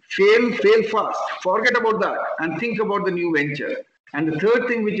baggage. Fail fast. Forget about that and think about the new venture. And the third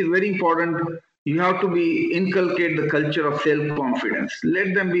thing, which is very important, you have to be inculcate the culture of self-confidence.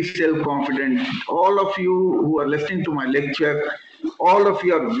 Let them be self-confident. All of you who are listening to my lecture, all of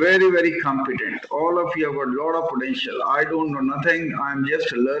you are very, very competent. All of you have got a lot of potential. I don't know nothing. I'm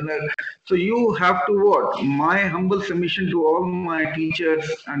just a learner. So you have to what? My humble submission to all my teachers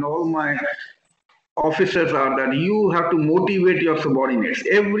and all my officers are that you have to motivate your subordinates.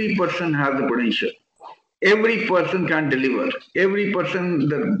 Every person has the potential. Every person can deliver. Every person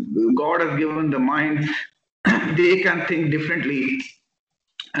that God has given the mind, they can think differently.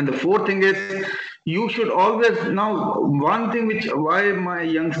 And the fourth thing is, you should always, now one thing which why my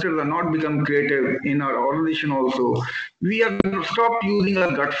youngsters are not become creative in our organization also, we have stopped using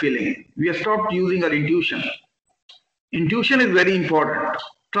our gut feeling. We have stopped using our intuition. Intuition is very important.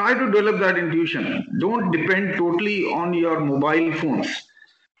 Try to develop that intuition. Don't depend totally on your mobile phones.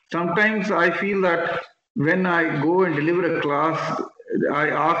 Sometimes I feel that when I go and deliver a class, I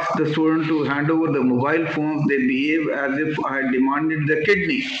ask the student to hand over the mobile phones. They behave as if I demanded the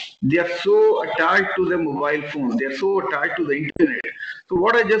kidney. They are so attached to the mobile phones. They are so attached to the internet. So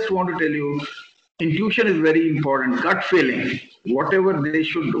what I just want to tell you, intuition is very important, gut feeling. Whatever they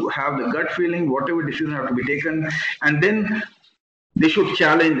should do, have the gut feeling, whatever decision have to be taken, and then they should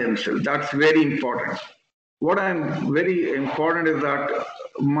challenge themselves. That's very important. What I'm very important is that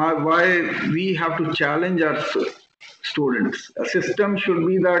why we have to challenge our students. A system should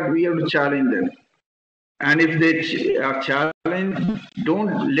be that we have to challenge them. And if they are challenged,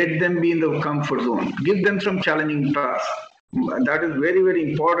 don't let them be in the comfort zone. Give them some challenging tasks. That is very,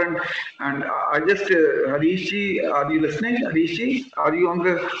 very important. And I just, Harishji, are you listening? Harishji, are you on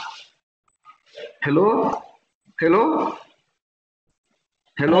the, hello? Hello?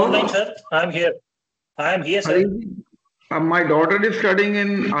 Hello? Online, sir. I'm here. I am here, sir. My daughter is studying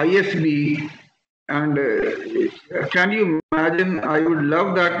in ISB. And can you imagine, I would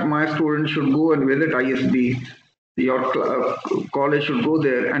love that my students should go and visit ISB. Your college should go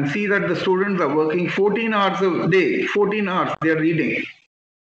there and see that the students are working 14 hours a day, 14 hours they are reading.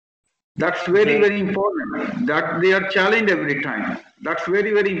 That's very, very important, that they are challenged every time. That's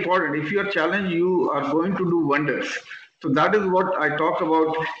very, very important. If you are challenged, you are going to do wonders. So that is what I talk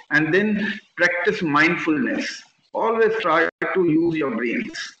about. And then practice mindfulness. Always try to use your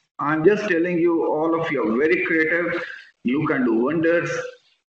brains. I'm just telling you, all of you are very creative. You can do wonders.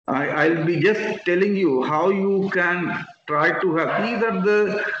 I'll be just telling you how you can try to have. These are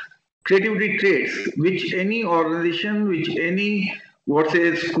the creativity traits which any organization, which any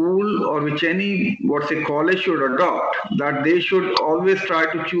school or which any college should adopt. That they should always try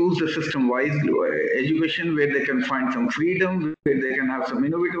to choose the system-wise education where they can find some freedom, where they can have some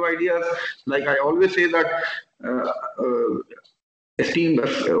innovative ideas. Like I always say that. Esteemed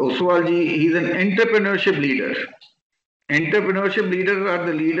Oswalji, he's an entrepreneurship leader. Entrepreneurship leaders are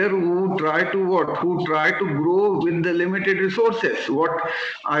the leaders who try to what? Who try to grow with the limited resources. What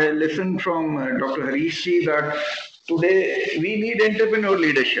I listened from Dr. Harishji that today we need entrepreneur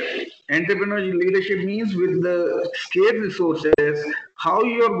leadership. Entrepreneur leadership means with the scarce resources, how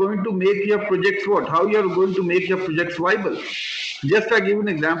you are going to make your projects what? How you are going to make your projects viable. Just I give an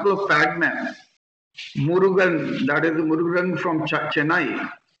example of Padman. Murugan, that is Murugan from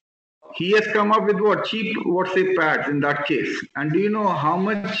Chennai. He has come up with what? Cheap pads in that case. And do you know how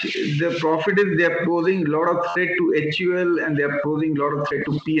much the profit is? They are posing a lot of threat to HUL and they are posing a lot of threat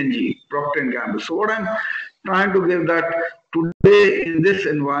to P&G, Procter & Gamble. So what I'm trying to give that today in this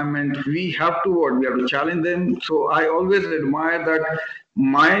environment, we have to what? We have to challenge them. So I always admire that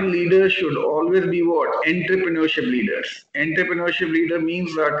my leaders should always be what? Entrepreneurship leaders. Entrepreneurship leader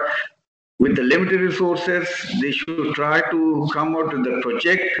means that with the limited resources, they should try to come out with the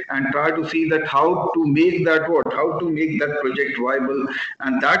project and try to see that how to make that what? How to make that project viable.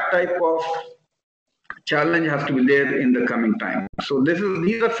 And that type of challenge has to be there in the coming time. So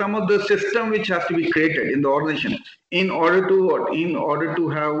these are some of the system which has to be created in the organization in order to what? In order to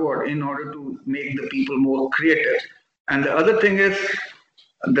have what? In order to make the people more creative. And the other thing is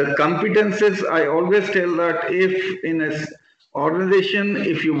the competences. I always tell that if in a organization,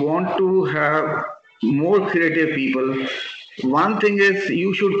 if you want to have more creative people, one thing is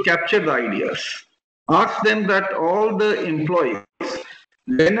you should capture the ideas. Ask them that all the employees,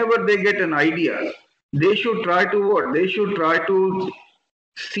 whenever they get an idea, they should try to what? They should try to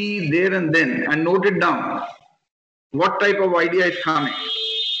see there and then and note it down. What type of idea is coming?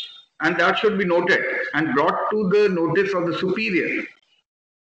 And that should be noted and brought to the notice of the superior.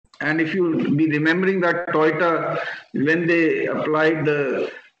 And if you be remembering that Toyota, when they applied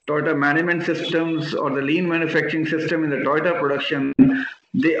the Toyota management systems or the lean manufacturing system in the Toyota production,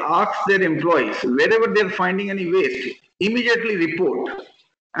 they asked their employees, wherever they're finding any waste, immediately report.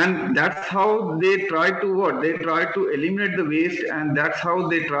 And that's how they try to what? They try to eliminate the waste, and that's how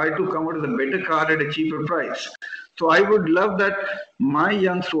they try to come out with a better car at a cheaper price. So I would love that my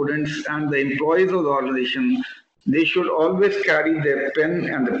young students and the employees of the organization, they should always carry their pen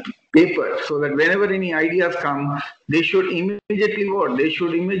and the paper so that whenever any ideas come, they should immediately what? They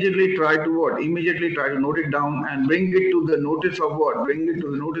should immediately try to what? Immediately try to note it down and bring it to the notice of what? Bring it to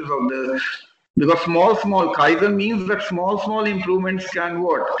the notice of the, because small Kaizen means that small improvements can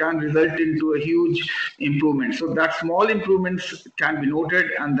what? Can result into a huge improvement. So that small improvements can be noted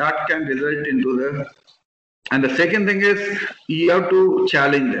and that can result into the, and the second thing is you have to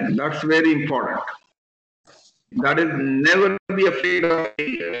challenge them. That's very important. That is, never be afraid of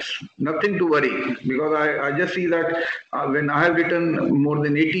failures. Nothing to worry, because I just see that when I have written more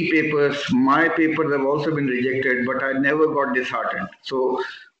than 80 papers, my papers have also been rejected, but I never got disheartened. So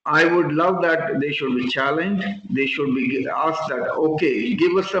I would love that they should be challenged. They should be asked that, okay,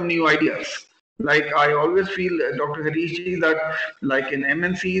 give us some new ideas. Like I always feel, Dr. Harishji, that like in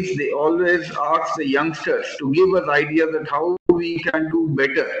MNCs, they always ask the youngsters to give us ideas that how we can do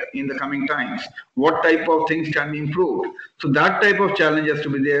better in the coming times, what type of things can be improved. So that type of challenge has to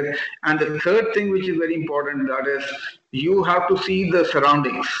be there. And the third thing which is very important, that is you have to see the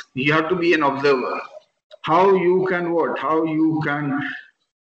surroundings. You have to be an observer. How you can what? How you can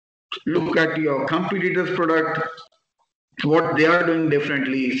look at your competitors' product, what they are doing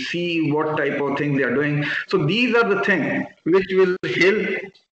differently, see what type of thing they are doing. So these are the things which will help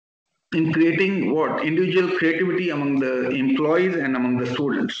in creating what? Individual creativity among the employees and among the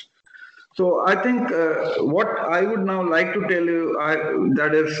students. So I think what I would now like to tell you,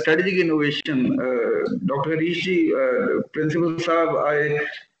 that is strategic innovation. Dr. Harishji, Principal Saab, I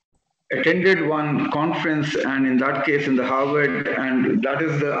attended one conference, and in that case in the Harvard, and that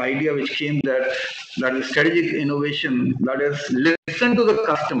is the idea which came that is strategic innovation, that is listen to the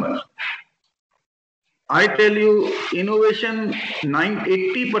customer. I tell you, innovation,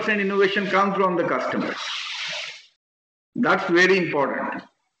 80% innovation comes from the customer. That's very important.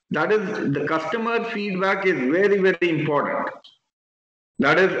 That is, the customer feedback is very, very important.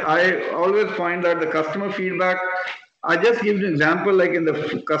 That is, I always find that the customer feedback, I just give an example, like in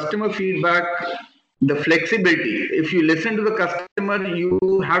the customer feedback, the flexibility. If you listen to the customer,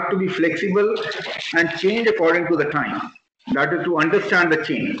 you have to be flexible and change according to the time. That is to understand the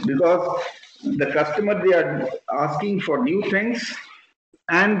change, because the customer, they are asking for new things,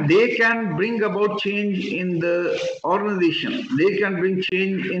 and they can bring about change in the organization. They can bring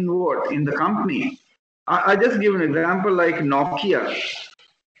change in what? In the company. I just give an example like Nokia.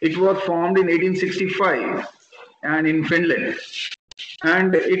 It was formed in 1865 and in Finland.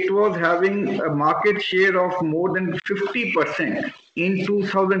 And it was having a market share of more than 50% in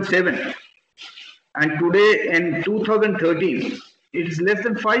 2007. And today in 2013, it is less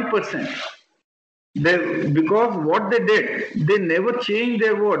than 5%. Because what they did, they never changed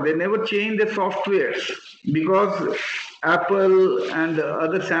their word, they never changed their softwares, because Apple and the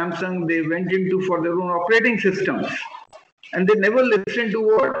other Samsung, they went into for their own operating systems, and they never listened to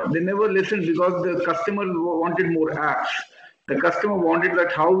what? They never listened, because the customer wanted more apps. The customer wanted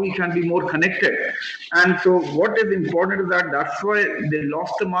that how we can be more connected. And so what is important is that that's why they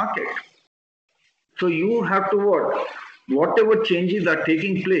lost the market. So you have to what? Whatever changes are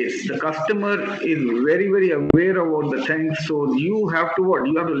taking place, the customer is very, very aware about the things. So you have to what?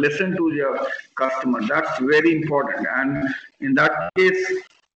 You have to listen to your customer. That's very important. And in that case,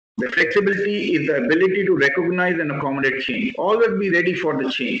 the flexibility is the ability to recognize and accommodate change. Always be ready for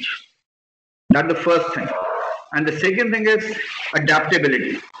the change. That's the first thing. And the second thing is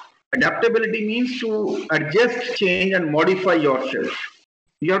adaptability. Adaptability means to adjust, change, and modify yourself.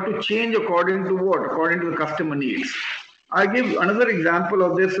 You have to change according to what? According to the customer needs. I give another example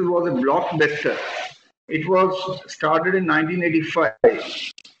of this. It was a Blockbuster. It was started in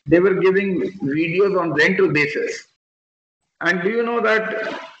 1985. They were giving videos on rental basis. And do you know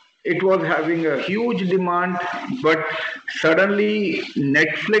that it was having a huge demand, but suddenly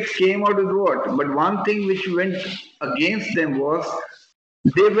Netflix came out with what? But one thing which went against them was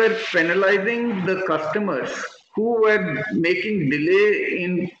they were penalizing the customers who were making delay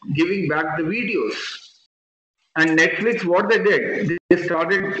in giving back the videos. And Netflix, what they did, they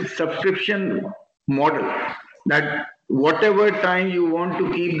started subscription model that whatever time you want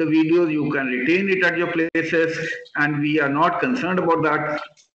to keep the videos, you can retain it at your places, and we are not concerned about that.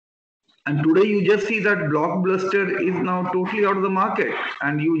 And today you just see that Blockbuster is now totally out of the market,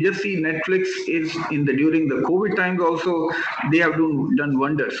 and you just see Netflix is during the COVID times also, they have done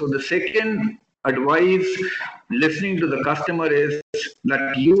wonders. So the second advice listening to the customer is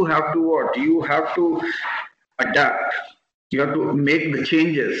that you have to what? You have to adapt. You have to make the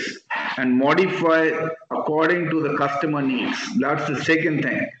changes and modify according to the customer needs. That's the second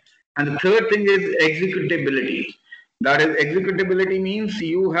thing. And the third thing is executability. That is, executability means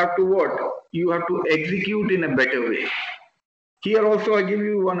you have to what? You have to execute in a better way. Here also I give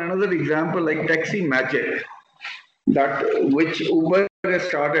you another example like Taxi Magic, that which Uber has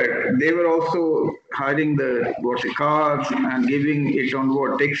started. They were also hiring the cars and giving it on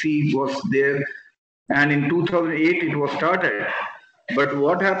what? Taxi was there. And in 2008, it was started. But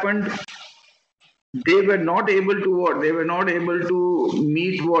what happened? They were not able to what? They were not able to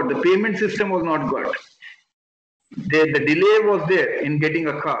meet what? The payment system was not good. The delay was there in getting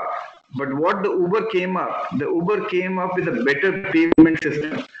a car. But what the Uber came up with a better payment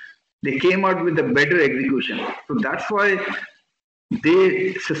system. They came out with a better execution. So that's why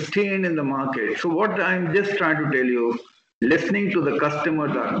they sustained in the market. So what I'm just trying to tell you, listening to the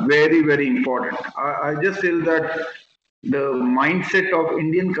customers are very, very important. I just feel that the mindset of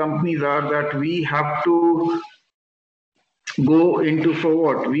Indian companies are that we have to go into for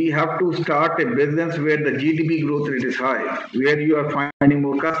what? We have to start a business where the GDP growth rate is high, where you are finding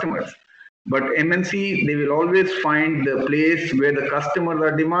more customers. But MNC, they will always find the place where the customers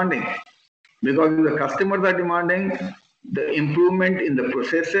are demanding. Because if the customers are demanding, the improvement in the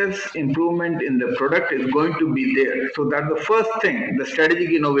processes, improvement in the product is going to be there. So that's the first thing, the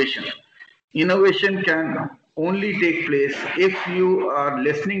strategic innovation. Innovation can only take place if you are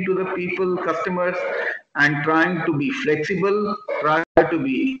listening to the people, customers, and trying to be flexible, try to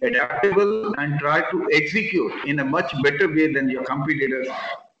be adaptable, and try to execute in a much better way than your competitors.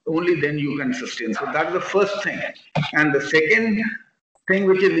 Only then you can sustain. So that's the first thing. And the second thing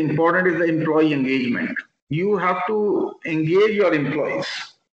which is important is the employee engagement. You have to engage your employees.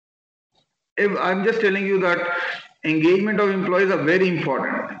 If I'm just telling you that engagement of employees are very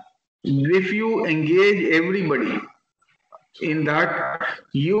important. If you engage everybody in that,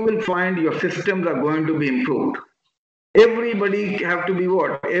 you will find your systems are going to be improved. Everybody have to be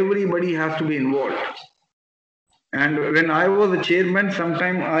what? Everybody has to be involved. And when I was a chairman,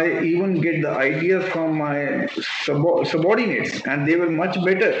 sometimes I even get the ideas from my subordinates, and they were much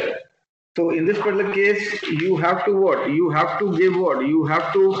better. So in this particular case, you have to what? You have to give what? You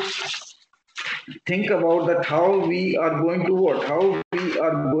have to think about that how we are going to what? How we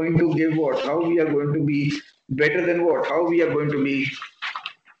are going to give what? How we are going to be better than what? How we are going to be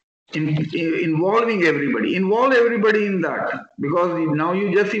involving everybody. Involve everybody in that. Because now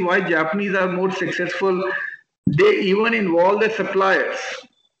you just see why Japanese are more successful. They even involve the suppliers.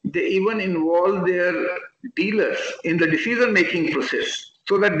 They even involve their dealers in the decision-making process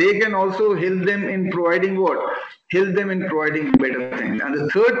so that they can also help them in providing what? Help them in providing better things. And the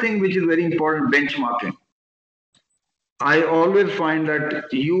third thing which is very important, benchmarking. I always find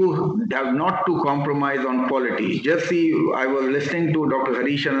that you have not to compromise on quality. Just see, I was listening to Dr.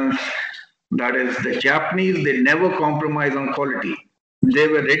 Harish Anand, that is the Japanese, they never compromise on quality. They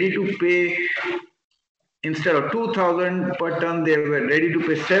were ready to pay. Instead of 2,000 per ton, they were ready to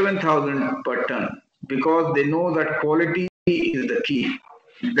pay 7,000 per ton because they know that quality is the key.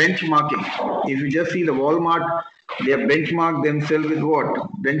 Benchmarking. If you just see the Walmart, they have benchmarked themselves with what?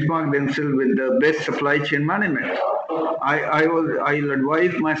 Benchmark themselves with the best supply chain management. I'll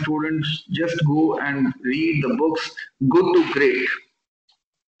advise my students just go and read the books Good to Great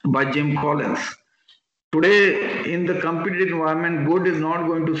by Jim Collins. Today, in the competitive environment, good is not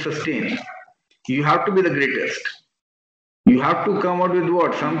going to sustain. You have to be the greatest. You have to come out with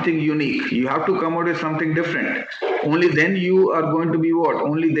what? Something unique. You have to come out with something different. Only then you are going to be what?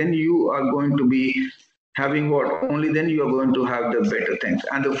 Only then you are going to be having what? Only then you are going to have the better things.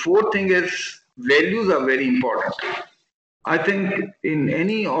 And the fourth thing is values are very important. I think in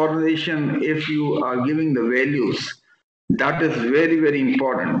any organization, if you are giving the values, that is very, very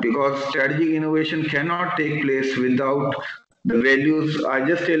important because strategic innovation cannot take place without the values. I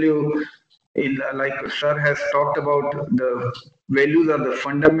just tell you, like Sir has talked about, the values are the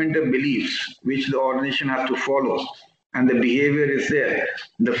fundamental beliefs which the organization has to follow, and the behavior is there.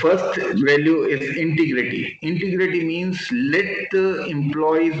 The first value is integrity. Integrity means let the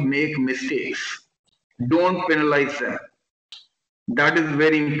employees make mistakes. Don't penalize them. That is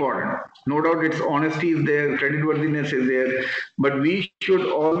very important. No doubt its honesty is there, creditworthiness is there, but we should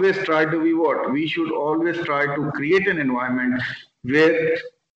always try to be what? We should always try to create an environment where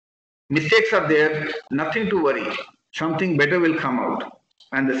mistakes are there, nothing to worry. Something better will come out.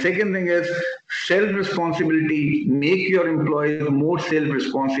 And the second thing is self-responsibility. Make your employees more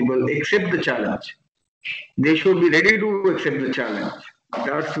self-responsible, accept the challenge. They should be ready to accept the challenge.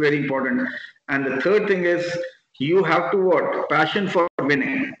 That's very important. And the third thing is you have to what? Passion for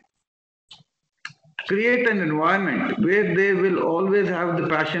winning. Create an environment where they will always have the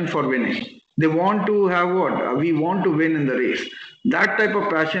passion for winning. They want to have what? We want to win in the race. That type of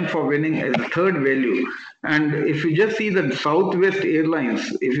passion for winning is the third value. And if you just see the Southwest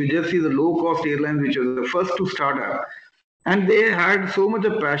Airlines, if you just see the low-cost airlines, which was the first to start up, and they had so much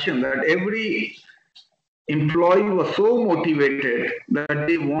of passion that every employee was so motivated that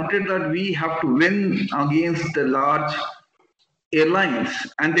they wanted that we have to win against the large airlines,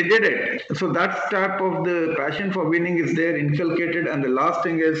 and they did it. So that type of the passion for winning is there inculcated. And the last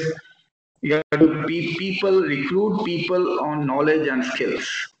thing is you have to recruit people on knowledge and skills.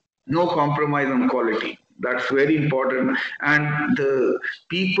 No compromise on quality. That's very important. And the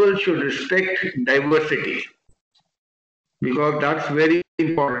people should respect diversity because that's very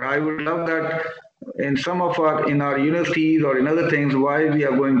important. I would love that in some of in our universities or in other things, why we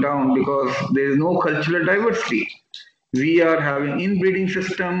are going down, because there is no cultural diversity. We are having inbreeding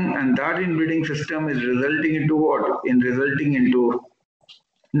system, and that inbreeding system is resulting into what? Resulting into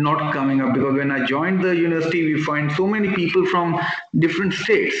not coming up, because when I joined the university, we find so many people from different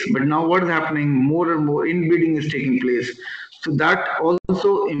states. But now what is happening? More and more inbreeding is taking place. So that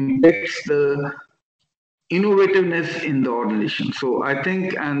also impacts the innovativeness in the organization. So I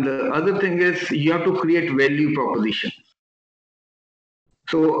think, and the other thing is you have to create value proposition.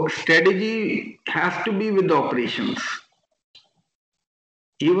 So strategy has to be with the operations.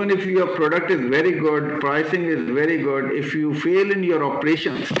 Even if your product is very good, pricing is very good, if you fail in your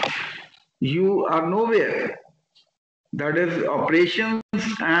operations, you are nowhere. That is, operations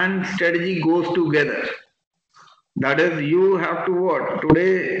and strategy goes together. That is, you have to what?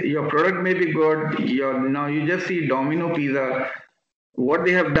 Today, your product may be good. Now you just see Domino Pizza, what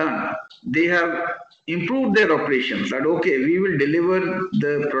they have done. They have improved their operations. That, okay, we will deliver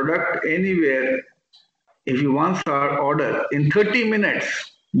the product anywhere. If you want our order in 30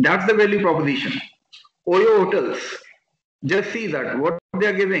 minutes, that's the value proposition. Oyo Hotels, just see that what they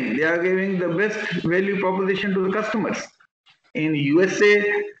are giving. They are giving the best value proposition to the customers. In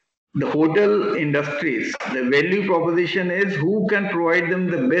USA, the hotel industries, the value proposition is who can provide them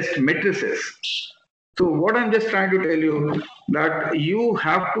the best mattresses. So what I'm just trying to tell you, that you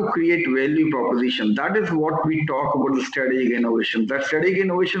have to create value proposition. That is what we talk about the strategic innovation. That strategic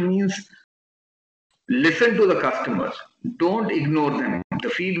innovation means listen to the customers. Don't ignore them. The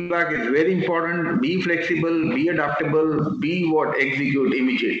feedback is very important. Be flexible, be adaptable, be what, execute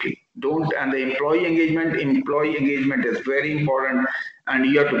immediately. Don't, and the employee engagement is very important, and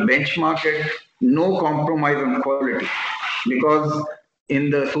you have to benchmark it. No compromise on quality, because in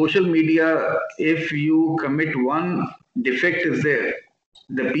the social media, if you commit one defect is there,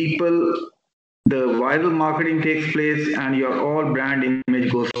 the people, the viral marketing takes place and your all brand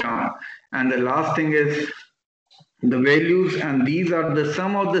image goes down. And the last thing is the values, and these are the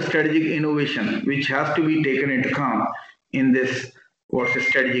some of the strategic innovation which has to be taken into account in this what's a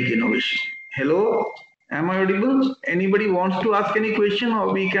strategic innovation. Hello, am I audible? Anybody wants to ask any question,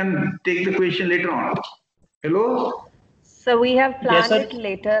 or we can take the question later on? Hello? So we have Yes, planned sir. it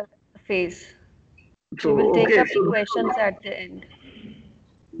later phase. So We will take okay, up the questions at the end.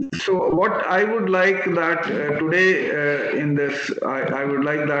 so what I would like that today in this, I would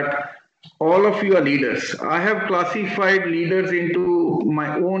like that all of you are leaders. I have classified leaders into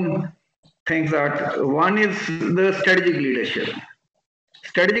my own things. That one is the strategic leadership.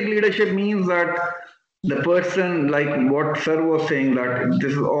 Strategic leadership means that the person, like what sir was saying, that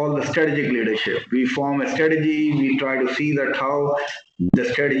this is all the strategic leadership. We form a strategy, we try to see that how the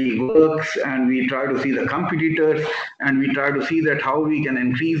strategy works, and we try to see the competitors, and we try to see that how we can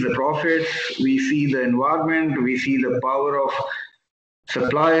increase the profits. We see the environment, we see the power of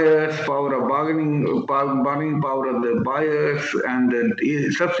suppliers, power of bargaining power of the buyers, and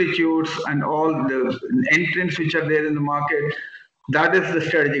the substitutes, and all the entrants which are there in the market. That is the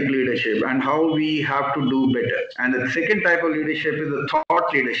strategic leadership, and how we have to do better. And the second type of leadership is the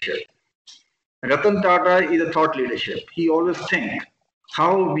thought leadership. Ratan Tata is a thought leadership. He always thinks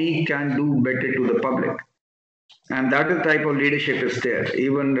how we can do better to the public. And that is the type of leadership is there.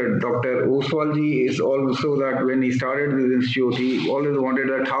 Even Dr. Oswalji is also that when he started this institute, he always wanted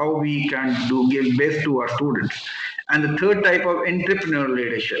that how we can give best to our students. And the third type of entrepreneurial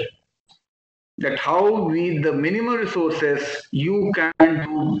leadership, that how with the minimum resources you can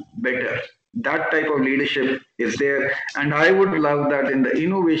do better. That type of leadership is there. And I would love that in the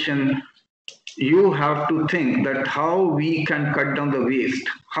innovation, you have to think that how we can cut down the waste,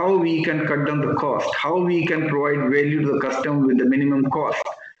 how we can cut down the cost, how we can provide value to the customer with the minimum cost.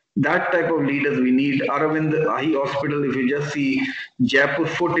 That type of leaders we need. Aravind Eye Hospital, if you just see Jaipur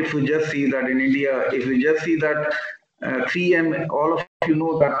Foot, if you just see that in India, if you just see that 3M, all of you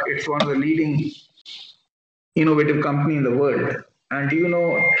know that it's one of the leading innovative company in the world. And do you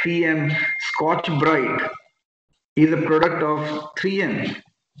know 3M Scotch Brite is a product of 3M.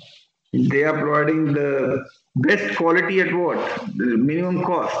 They are providing the best quality at what? The minimum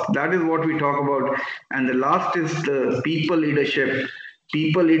cost. That is what we talk about. And the last is the people leadership.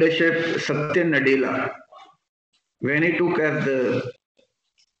 People leadership, Satya Nadella. When he took as the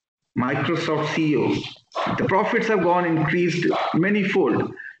Microsoft CEO, the profits have gone increased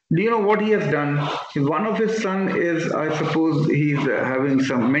many-fold. Do you know what he has done? One of his son is, I suppose, he's having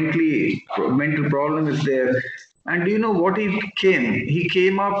some mental problem is there. And do you know what he came? He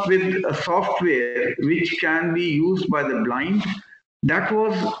came up with a software which can be used by the blind. That's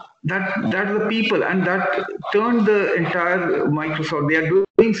the people, and that turned the entire Microsoft. They are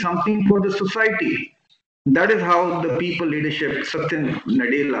doing something for the society. That is how the people leadership, Satya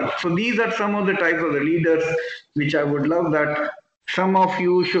Nadella. So these are some of the types of the leaders which I would love that Some of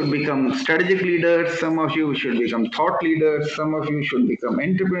you should become strategic leaders, some of you should become thought leaders, some of you should become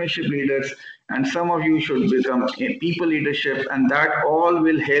entrepreneurship leaders, and some of you should become a people leadership, and that all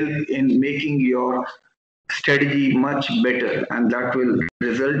will help in making your strategy much better, and that will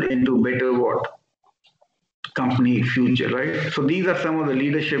result into better what? Company future, right? So these are some of the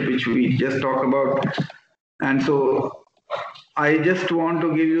leadership which we just talk about. And so I just want to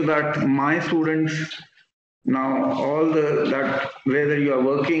give you that my students now, all that whether you are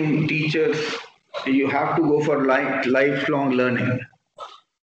working teachers, you have to go for lifelong learning.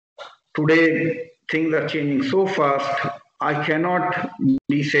 Today, things are changing so fast. I cannot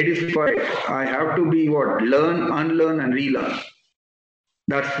be satisfied. I have to be what? Learn, unlearn, and relearn.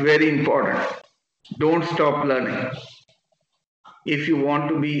 That's very important. Don't stop learning. If you want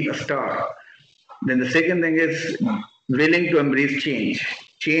to be a star, then the second thing is willing to embrace change.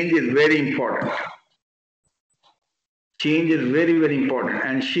 Change is very important. Change is very, very important,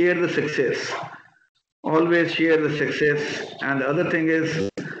 and share the success. Always share the success. And the other thing is,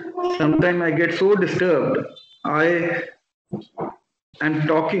 sometimes I get so disturbed. I am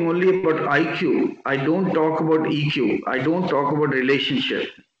talking only about IQ. I don't talk about EQ. I don't talk about relationship.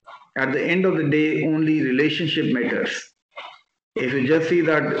 At the end of the day, only relationship matters. If you just see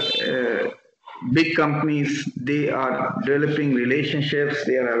that big companies, they are developing relationships,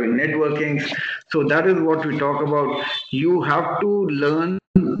 they are having networking. So that is what we talk about. You have to learn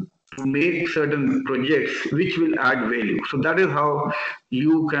to make certain projects which will add value. So that is how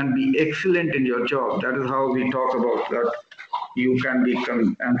you can be excellent in your job. That is how we talk about that you can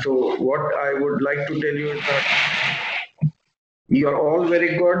become. And so what I would like to tell you is that you are all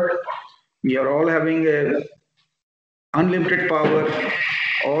very good. You are all having a unlimited power.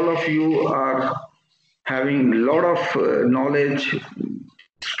 All of you are having a lot of knowledge,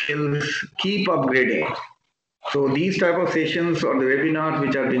 skills, keep upgrading. So these type of sessions or the webinars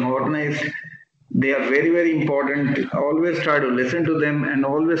which are being organized, they are very, very important. Always try to listen to them and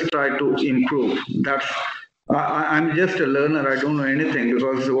always try to improve. I'm just a learner. I don't know anything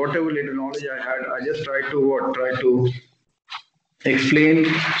because whatever little knowledge I had, I just try to explain.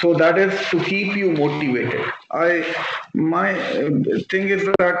 So that is to keep you motivated. My thing is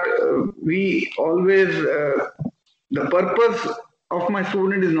that we always the purpose of my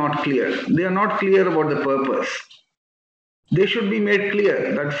student is not clear. They are not clear about the purpose. They should be made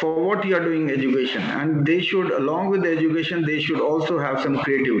clear that for what you are doing education, and they should, along with the education, they should also have some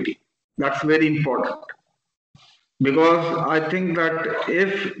creativity. That's very important. Because I think that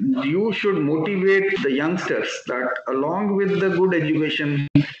if you should motivate the youngsters that along with the good education,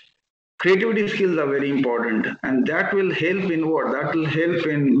 creativity skills are very important, and that will help in what? That will help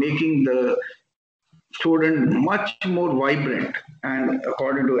in making the student much more vibrant. And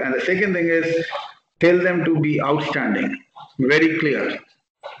the second thing is tell them to be outstanding. Very clear.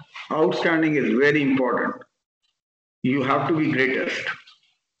 Outstanding is very important. You have to be greatest.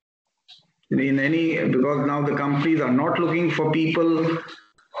 Because now the companies are not looking for people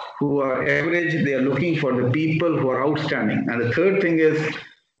who are average, they are looking for the people who are outstanding. And the third thing is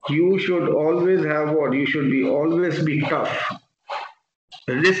you should always have what? You should always be tough.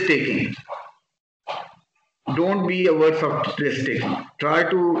 Risk taking. Don't be averse of risk taking. Try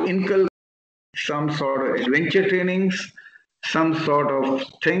to inculcate some sort of adventure trainings, some sort of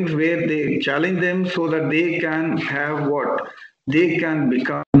things where they challenge them so that they can have what? They can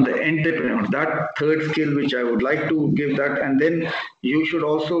become the entrepreneur. That third skill which I would like to give that. And then you should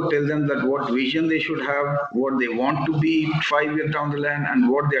also tell them that what vision they should have, what they want to be 5 years down the line, and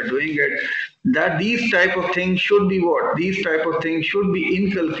what they are doing it. That these type of things should be what? These type of things should be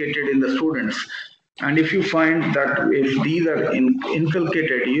inculcated in the students. And if you find that if these are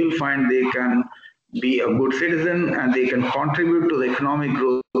inculcated, you'll find they can be a good citizen and they can contribute to the economic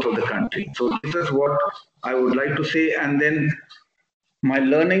growth of the country. So this is what I would like to say. And then my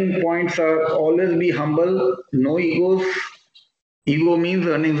learning points are always be humble, no egos. Ego means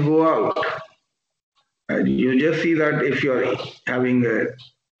earnings go out. You just see that if you're having an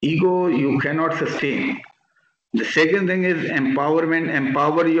ego, you cannot sustain. The second thing is empowerment.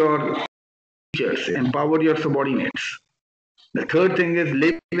 Empower your teachers, empower your subordinates. The third thing is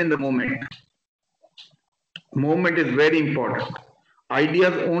live in the moment. Moment is very important.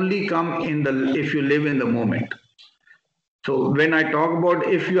 Ideas only come if you live in the moment. So when I talk about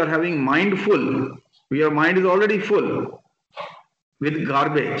if you are having mind full, your mind is already full with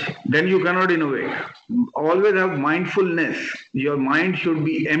garbage, then you cannot innovate. Always have mindfulness. Your mind should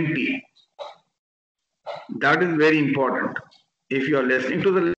be empty. That is very important. If you are listening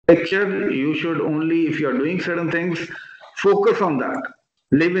to the lecture, you should only, if you are doing certain things, focus on that.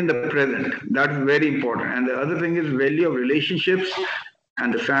 live in the present. That's very important. And the other thing is value of relationships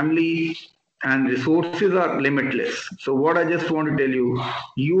and the family and resources are limitless. So what I just want to tell you,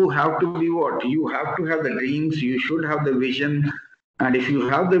 you have to be what? You have to have the dreams. You should have the vision. And if you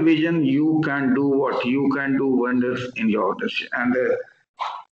have the vision, you can do what? You can do wonders in your organization. And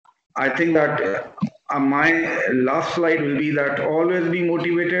I think that my last slide will be that always be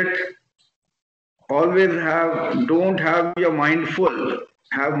motivated. Always don't have your mind full.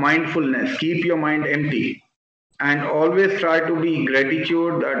 Have mindfulness. Keep your mind empty. And always try to be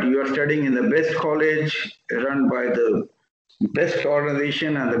gratitude that you are studying in the best college run by the best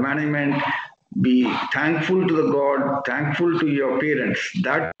organization and the management. Be thankful to the God, thankful to your parents.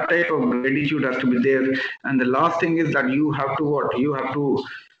 That type of gratitude has to be there. And the last thing is that you have to what? You have to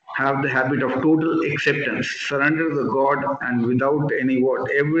have the habit of total acceptance, surrender to the God, and without any what,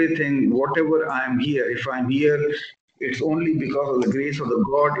 everything, whatever I am here, if I'm here, it's only because of the grace of the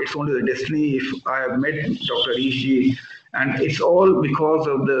God, it's only the destiny. If I have met Dr. Rishi, and it's all because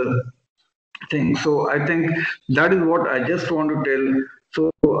of the thing. So I think that is what I just want to tell.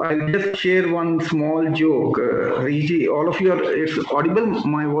 So I'll just share one small joke. Rishi, all of you are, it's audible?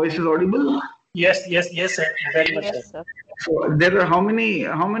 My voice is audible? Yes, sir. Very much, Yes, sir. sir. So there are how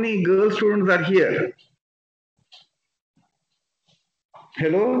many girl students are here?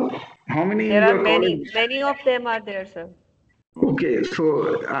 Hello, how many There in are your college? many of them are there, sir. Okay, so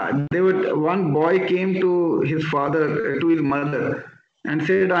one boy came to his father, to his mother, and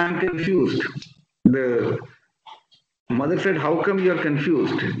said, "I am confused." The mother said, "How come you are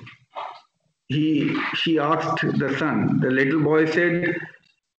confused?" She asked the son. The little boy said,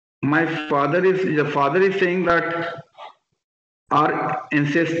 the father is saying that our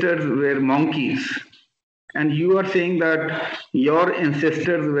ancestors were monkeys, and you are saying that your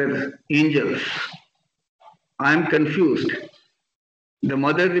ancestors were angels. I am confused. The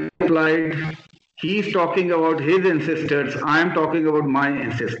mother replied, he is talking about his ancestors, I am talking about my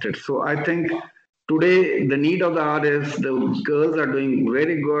ancestors. So I think today the need of the hour is the girls are doing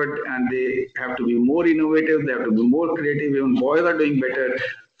very good and they have to be more innovative, they have to be more creative, even boys are doing better.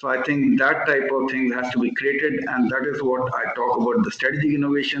 So I think that type of thing has to be created, and that is what I talk about the strategic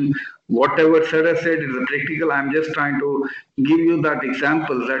innovation. Whatever Sarah said is a practical. I'm just trying to give you that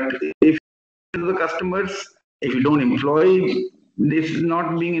example that if the customers, if you don't employ this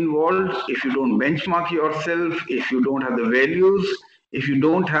not being involved, if you don't benchmark yourself, if you don't have the values, if you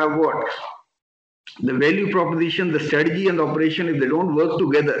don't have what? The value proposition, the strategy and the operation, if they don't work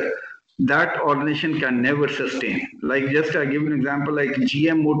together, that organization can never sustain. Like just I give an example, like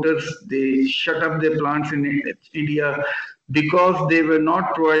GM Motors, they shut up their plants in India because they were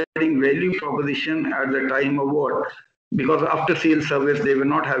not providing value proposition at the time of what? Because after sales service, they were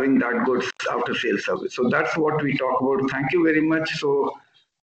not having that good after sales service. So that's what we talk about. Thank you very much. So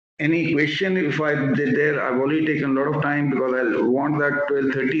any question if I did there, I've already taken a lot of time because I want that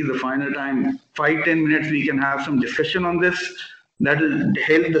 12:30 is the final time. 5-10 minutes we can have some discussion on this. That will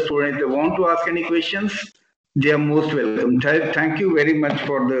help the students. If they want to ask any questions, they are most welcome. Thank you very much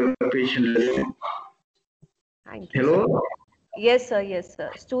for the patient listening. Thank you, Hello? sir. Yes, sir. Yes,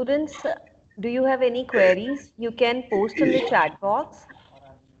 sir. Students, do you have any queries? You can post in the chat box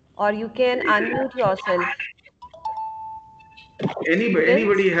or you can unmute yourself.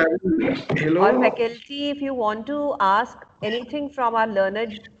 Anybody Students have or hello? faculty, if you want to ask anything from our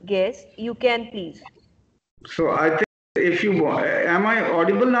learned guest, you can please. So I think if you want, am I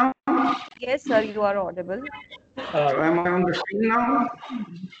audible now? Yes, sir, you are audible. Am I on the screen now?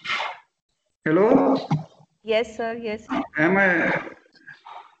 Hello? Yes, sir. Yes. Am I Yes,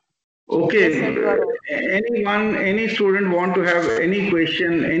 sir, okay? you are audible. Anyone, any student want to have any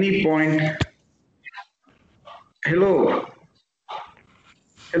question, any point? Hello?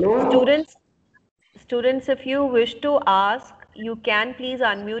 Hello? Students, if you wish to ask, you can please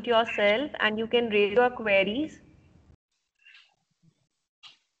unmute yourself and you can raise your queries.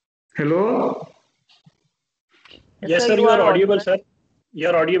 Hello? Yes, Sir, sir, you you are are audible, audible. sir. You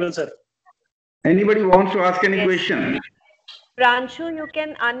are audible, sir. Anybody wants to ask any Yes. question? Pranshu, you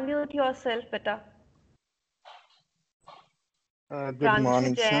can unmute yourself, beta. Good Pranshu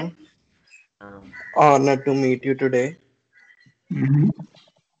morning, sir. Jain. Honored to meet you today. Mhm.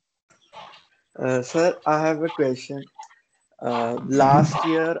 Sir, I have a question. Last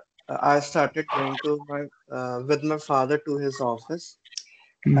year, I started going to with my father to his office,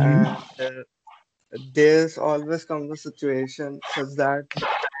 and there's always comes a situation such that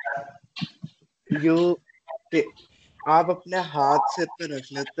you ते- आप अपने हाथ सिर पे रख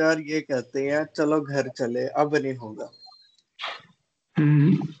लेते हैं और ये कहते हैं चलो घर चले अब नहीं होगा.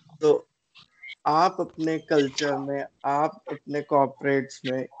 Mhm. तो आप अपने कल्चर में, आप अपने कॉर्पोरेट्स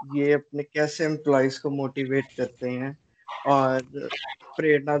में ये अपने कैसे एम्प्लॉयज को मोटिवेट करते हैं और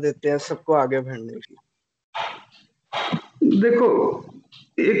प्रेरणा देते हैं सबको आगे बढ़ने की? देखो,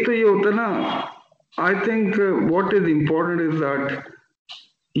 एक तो ये होता है ना, I think what is important is that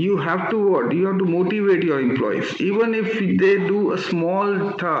you have to what? You have to motivate your employees. Even if they do a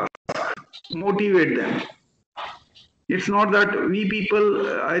small task, motivate them. It's not that we people,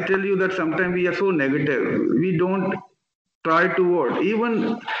 I tell you that sometimes we are so negative. We don't try to what?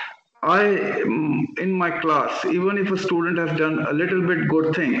 Even I, in my class, even if a student has done a little bit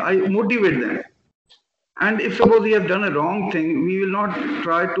good thing, I motivate them. And if suppose he has done a wrong thing, we will not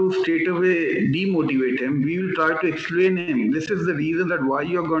try to straight away demotivate him. We will try to explain him. This is the reason that why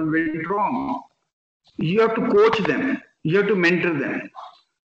you have gone went wrong. You have to coach them. You have to mentor them.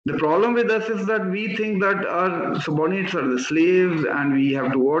 The problem with us is that we think that our subordinates are the slaves and we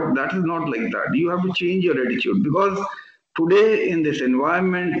have to what? That is not like that. You have to change your attitude because today in this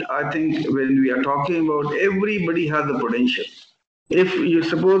environment, I think when we are talking about everybody has the potential. If you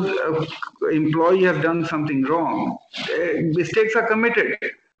suppose an employee has done something wrong, mistakes are committed.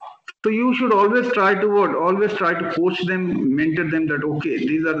 So you should always try to what? Always try to coach them, mentor them that okay,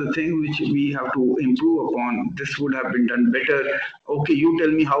 these are the things which we have to improve upon. This would have been done better. Okay, you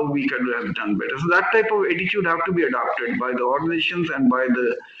tell me how we could have done better. So that type of attitude have to be adopted by the organizations and by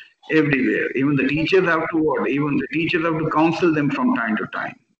the everywhere. Even the teachers have to what? Even the teachers have to counsel them from time to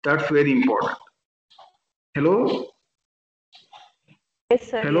time. That's very important. Hello? Yes,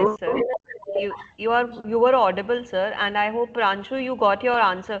 sir. Hello? Yes, sir. You were audible, sir, and I hope Pranshu, you got your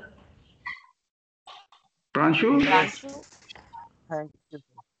answer. Pranshu? Pranshu? Thank you.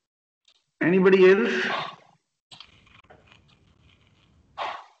 Anybody else?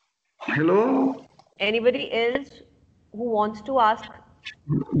 Hello? Anybody else who wants to ask?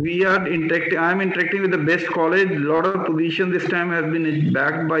 We are interacting. I'm interacting with the best college. A lot of position this time has been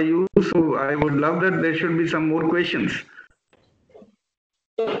backed by you. So I would love that there should be some more questions.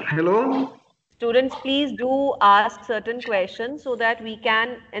 Hello? Students, please do ask certain questions so that we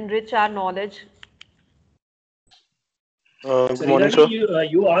can enrich our knowledge. Good morning, sir.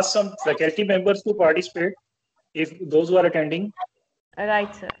 You asked some faculty members to participate, if those who are attending.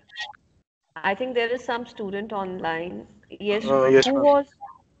 Right, sir. I think there is some student online. Yes, Yes, who ma'am. was?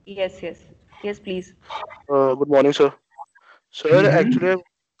 Yes, yes. Yes, please. Good morning, sir. Sir, actually, I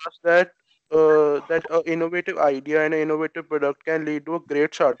asked that that an innovative idea and an innovative product can lead to a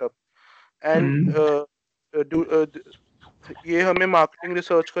great startup. And ये हमें marketing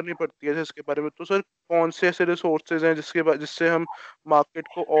research करनी पड़ती है जिसके बारे में, तो sir कौन से ऐसे रिसोर्सेज हैं जिससे हम मार्केट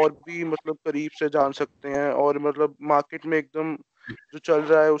को और भी मतलब करीब से जान सकते हैं और मतलब मार्केट में एकदम जो चल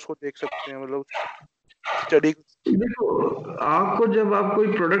रहा है उसको देख सकते हैं, मतलब स्टडी। देखो, आपको जब आप कोई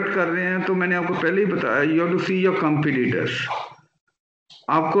प्रोडक्ट कर रहे हैं तो मैंने आपको पहले ही बताया, you have to see your competitors.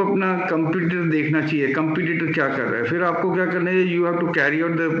 आपको अपना कंपटीटर देखना चाहिए, कंपटीटर क्या कर रहा है, फिर आपको क्या करना है, you have to carry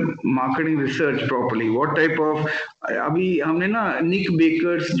out the marketing research properly. What type of, अभी हमने ना निक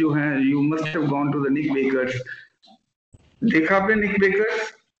बेकर्स जो हैं, you must have gone to the nick bakers. देखा आपने निक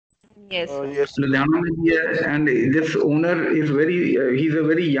bakers? Yes, sir. Yes, Ludhiana में भी है, and this owner is very he's a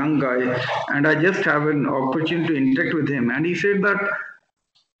very young guy, and I just have an opportunity to interact with him, and he said that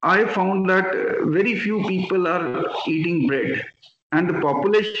I found that very few people are eating bread, and the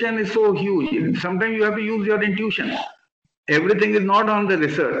population is so huge. Sometimes you have to use your intuition. Everything is not on the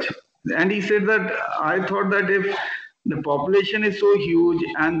research. And he said that I thought that if the population is so huge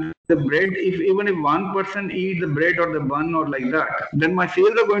and the bread, if even if one person eat the bread or the bun or like that, then my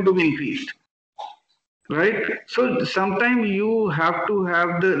sales are going to be increased. Right? So sometimes you have to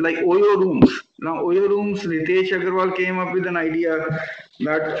have the like Oyo rooms. Now Oyo rooms, Ritesh Agarwal came up with an idea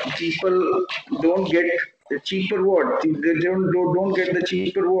that people don't get the cheaper what? They don't get the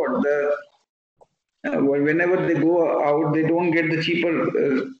cheaper what? Whenever they go out, they don't get the cheaper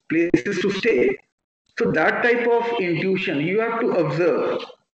places to stay. So that type of intuition, you have to observe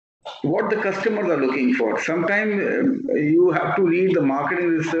what the customers are looking for. Sometimes you have to read the marketing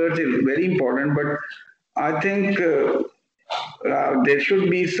research is very important, but I think there should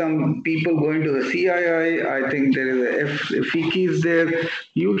be some people going to the CII. I think there is a FICI is there.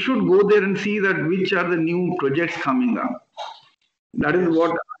 You should go there and see that which are the new projects coming up. That is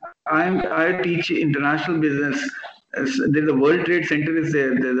what I teach international business. There's a World Trade Center is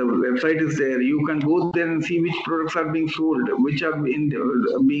there. The website is there. You can go there and see which products are being sold, which are being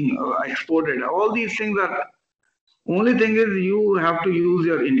exported. All these things are. Only thing is you have to use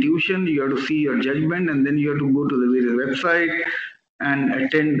your intuition. You have to see your judgment, and then you have to go to the various website and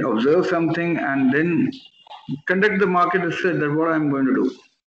attend, observe something, and then conduct the market research. That's what I'm going to do.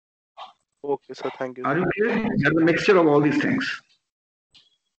 Okay, sir. Thank you. Are you clear? There's a mixture of all these things.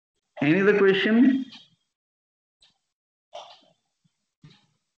 Any other question?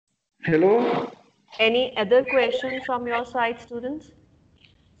 Hello? Any other question from your side, students?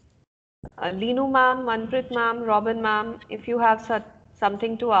 Leenu ma'am, Manpreet ma'am, Robin ma'am, if you have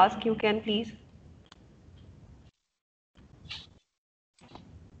something to ask, you can please.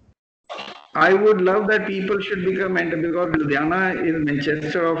 I would love that people should become mentor because Ludhiana is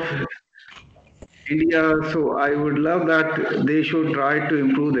Manchester of India. So I would love that they should try to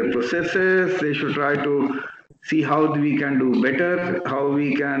improve their processes. They should try to see how we can do better, how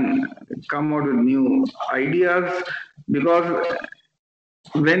we can come out with new ideas. Because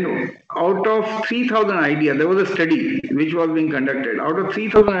when out of 3,000 ideas, there was a study which was being conducted. Out of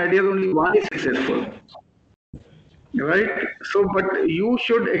 3,000 ideas, only one is successful. Right? So, but you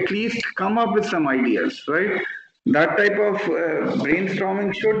should at least come up with some ideas, right? That type of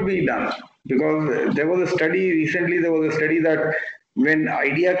brainstorming should be done because there was a study recently. There was a study that when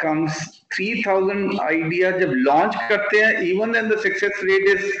idea comes, 3,000 ideas जब launch करते हैं, even then the success rate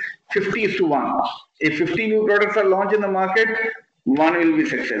is 50:1. If 50 new products are launched in the market, one will be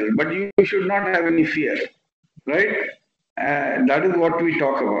successful. But you should not have any fear, right? That is what we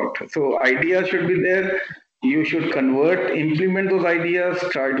talk about. So ideas should be there. You should convert, implement those ideas,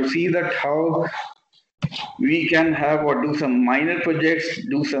 try to see that how we can have or do some minor projects,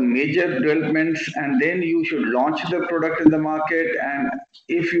 do some major developments, and then you should launch the product in the market. And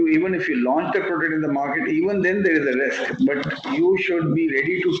even if you launch the product in the market, even then there is a risk, but you should be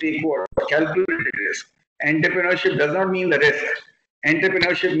ready to take what? Calculated risk. Entrepreneurship does not mean the risk.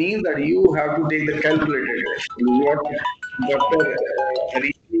 Entrepreneurship means that you have to take the calculated risk. What Dr.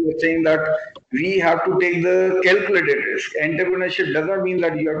 Rishi was saying that we have to take the calculated risk. Entrepreneurship does not mean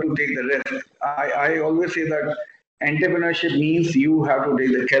that you have to take the risk. I always say that entrepreneurship means you have to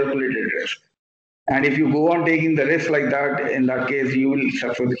take the calculated risk. And if you go on taking the risk like that, in that case, you will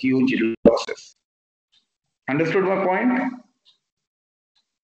suffer huge losses. Understood my point?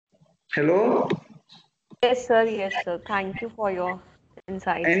 Hello? Yes, sir. Yes, sir. Thank you for your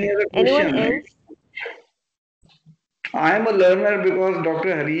insights. Any other Anyone question? else? I am a learner because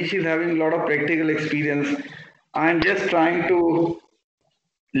Dr. Harish is having a lot of practical experience. I am just trying to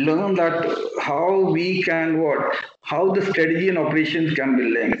learn that how we can how the strategy and operations can be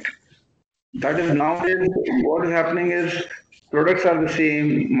linked. That is nowadays what is happening is products are the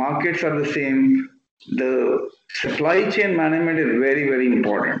same, markets are the same. The supply chain management is very, very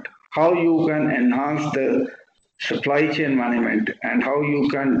important. How you can enhance the supply chain management and how you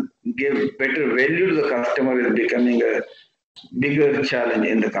can give better value to the customer is becoming a bigger challenge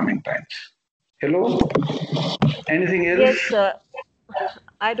in the coming times. Hello? Anything else? Yes, sir.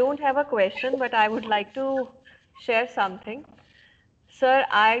 I don't have a question, but I would like to share something. Sir,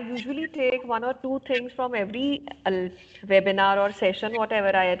 I usually take one or two things from every webinar or session,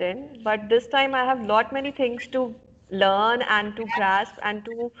 whatever I attend. But this time I have lot many things to learn and to grasp and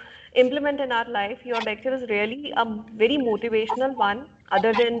to implement in our life. Your lecture is really a very motivational one,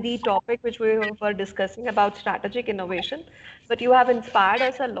 other than the topic which we were discussing about strategic innovation. But you have inspired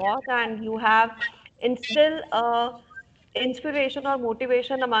us a lot and you have instilled a inspiration or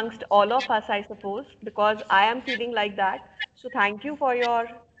motivation amongst all of us, I suppose, because I am feeling like that. So thank you for your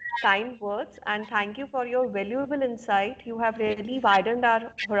kind words and thank you for your valuable insight. You have really widened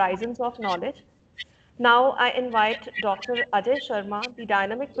our horizons of knowledge. Now I invite Dr. Ajay Sharma, the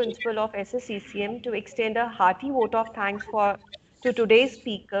dynamic principal of SSCCM, to extend a hearty vote of thanks to today's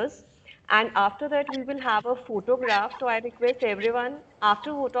speakers. And after that, we will have a photograph. So I request everyone,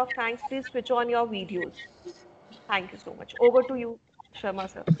 after vote of thanks, please switch on your videos. Thank you so much. Over to you, Sharma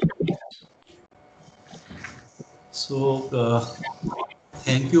sir. So,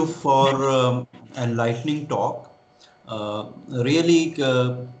 thank you for enlightening talk. Really,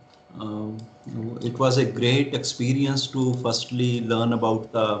 it was a great experience to firstly learn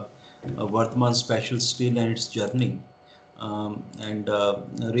about the Vardhman Special Steel and its journey.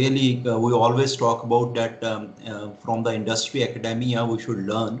 Really, we always talk about that from the industry academia, we should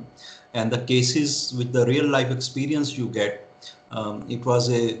learn. And the cases with the real life experience you get, it was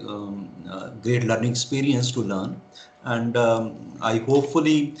a great learning experience to learn. And I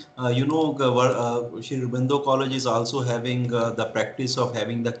hopefully, Shri Aurobindo College is also having the practice of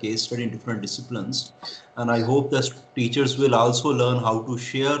having the case study in different disciplines. And I hope the teachers will also learn how to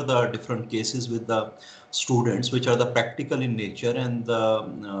share the different cases with the students, which are the practical in nature and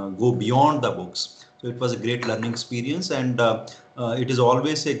go beyond the books. So it was a great learning experience, and it is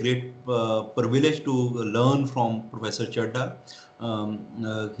always a great privilege to learn from Professor Chadha.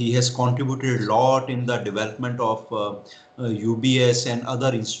 He has contributed a lot in the development of UBS and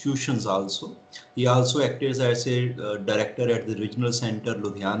other institutions also. He also acted as a director at the Regional Center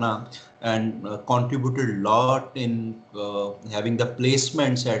Ludhiana and contributed a lot in having the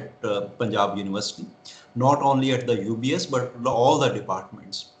placements at Punjab University, not only at the UBS but all the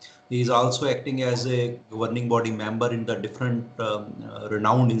departments. He is also acting as a governing body member in the different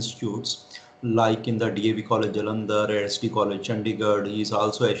renowned institutes like in the DAV College Jalandhar, SD College Chandigarh. He is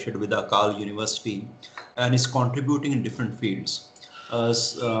also associated with Akal University and is contributing in different fields.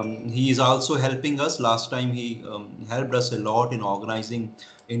 He is also helping us. Last time he helped us a lot in organizing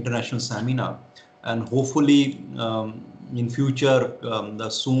international seminar, and hopefully in future the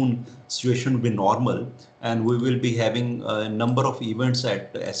soon situation will be normal and we will be having a number of events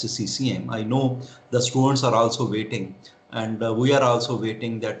at SSCCM. I know the students are also waiting, and we are also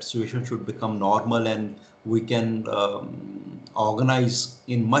waiting that situation should become normal and we can organize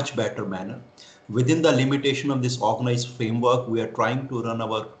in much better manner. Within the limitation of this organized framework, we are trying to run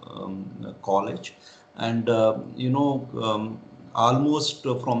our college, and almost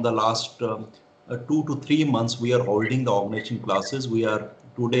from the last 2 to 3 months we are holding the organization classes. We are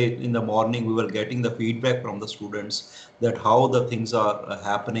today in the morning we were getting the feedback from the students that how the things are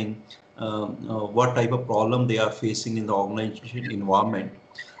happening, what type of problem they are facing in the organization environment,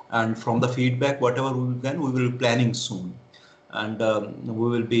 and from the feedback whatever we can, we will be planning soon, and we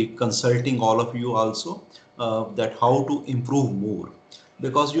will be consulting all of you also that how to improve more,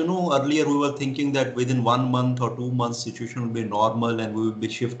 because earlier we were thinking that within 1 month or 2 months situation will be normal and we will be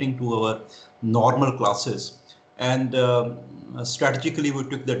shifting to our normal classes, and strategically we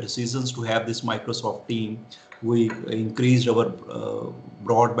took the decisions to have this Microsoft team. We increased our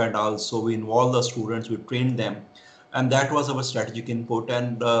broadband also, we involved the students, we trained them, and that was our strategic input,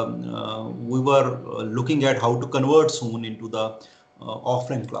 and we were looking at how to convert soon into the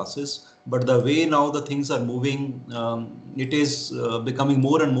offline classes. But the way now the things are moving, it is becoming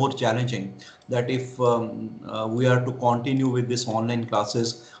more and more challenging that if we are to continue with this online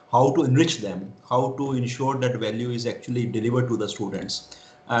classes, how to enrich them, how to ensure that value is actually delivered to the students.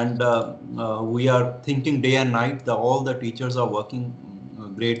 And we are thinking day and night that all the teachers are working a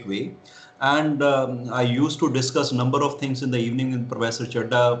great way. And I used to discuss a number of things in the evening with Professor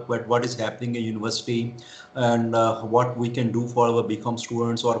Chadda, but what is happening in university and what we can do for our BCom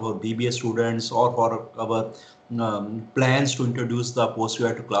students or our BBA students or for our plans to introduce the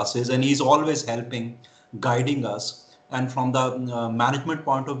postgraduate classes. And he's always helping, guiding us. And from the management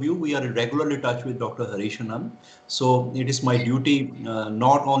point of view, we are in regularly touch with Dr. Harish Anand. So it is my duty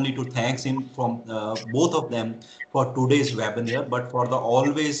not only to thank him from both of them for today's webinar, but for the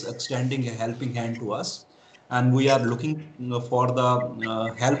always extending a helping hand to us. And we are looking for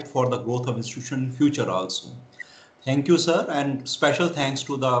the help for the growth of institution in future also. Thank you, sir, and special thanks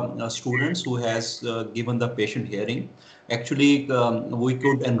to the students who has given the patient hearing. Actually, we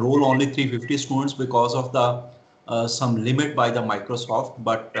could enroll only 350 students because of the some limit by the Microsoft,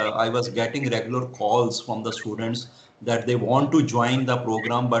 but I was getting regular calls from the students that they want to join the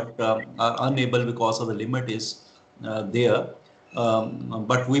program but are unable because of the limit is there.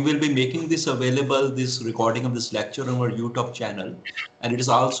 But we will be making this available, this recording of this lecture on our YouTube channel, and it is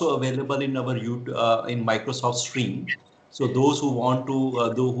also available in our YouTube, in Microsoft Stream. So those who want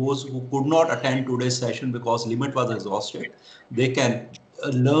to, those who could not attend today's session because limit was exhausted, they can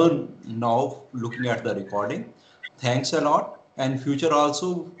learn now looking at the recording. Thanks a lot. And future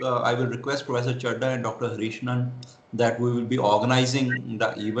also, I will request Professor Chadda and Dr. Harishnan that we will be organizing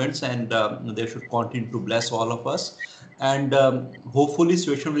the events, and they should continue to bless all of us. And hopefully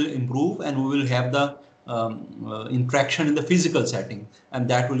situation will improve and we will have the interaction in the physical setting, and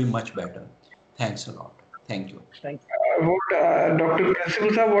that will be much better. Thanks a lot. Thank you. Thank you. Dr.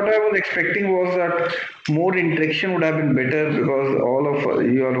 Principal sir, what I was expecting was that more interaction would have been better because all of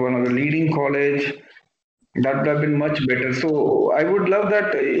you are one of the leading college. That would have been much better. So I would love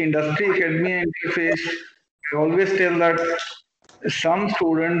that industry academia interface. I always tell that some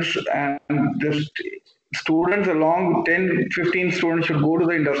students and the students along 10, 15 students should go to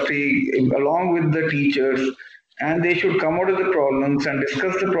the industry along with the teachers, and they should come out with the problems and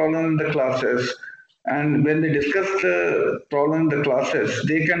discuss the problem in the classes. And when they discuss the problem in the classes,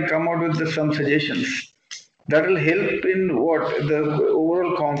 they can come out with some suggestions that will help in what the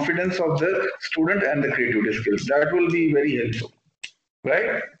overall confidence of the student and the creativity skills. That will be very helpful,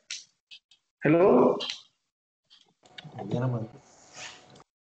 right? Hello.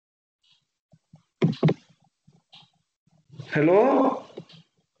 Hello.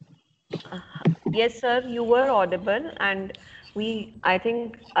 Yes, sir, you were audible, and I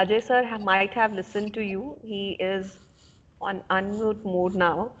think Ajay sir might have listened to you. He is on unmute mode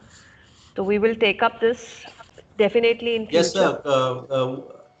now. So we will take up this definitely in future. Yes, sir.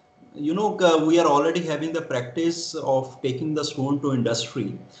 We are already having the practice of taking the student to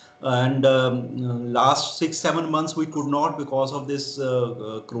industry, and last 6-7 months we could not because of this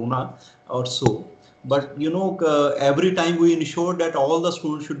corona or so. But every time we ensure that all the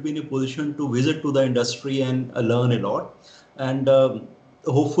students should be in a position to visit to the industry and learn a lot, and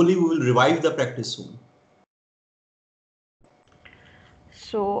hopefully we will revive the practice soon.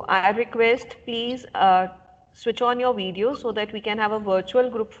 So I request please switch on your video so that we can have a virtual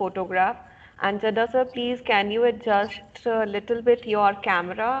group photograph. And Chadda sir, please can you adjust a little bit your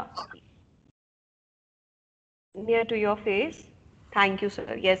camera near to your face? Thank you,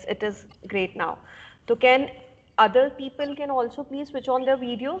 sir. Yes, it is great now. So can other people can also please switch on their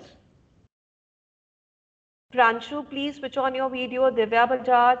videos? Pranshu, please switch on your video. Divya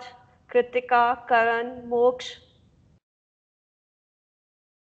Bajaj, Kritika, Karan, Moksh.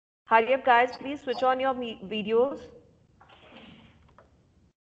 Hurry up guys, please switch on your videos.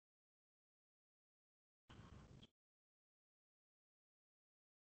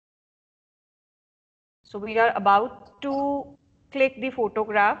 So we are about to click the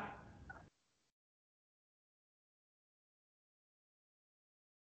photograph.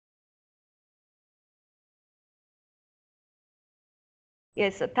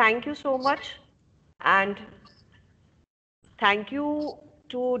 Yes, sir. Thank you so much. And thank you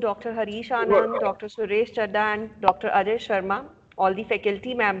to Dr. Harish Anand, Dr. Suresh Chadda and Dr. Ajay Sharma, all the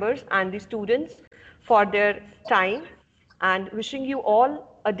faculty members and the students for their time, and wishing you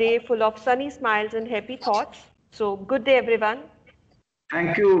all a day full of sunny smiles and happy thoughts. So good day everyone.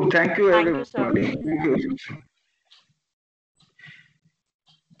 Thank you Thank you, sir. everybody. Thank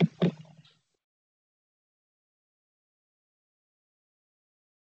you.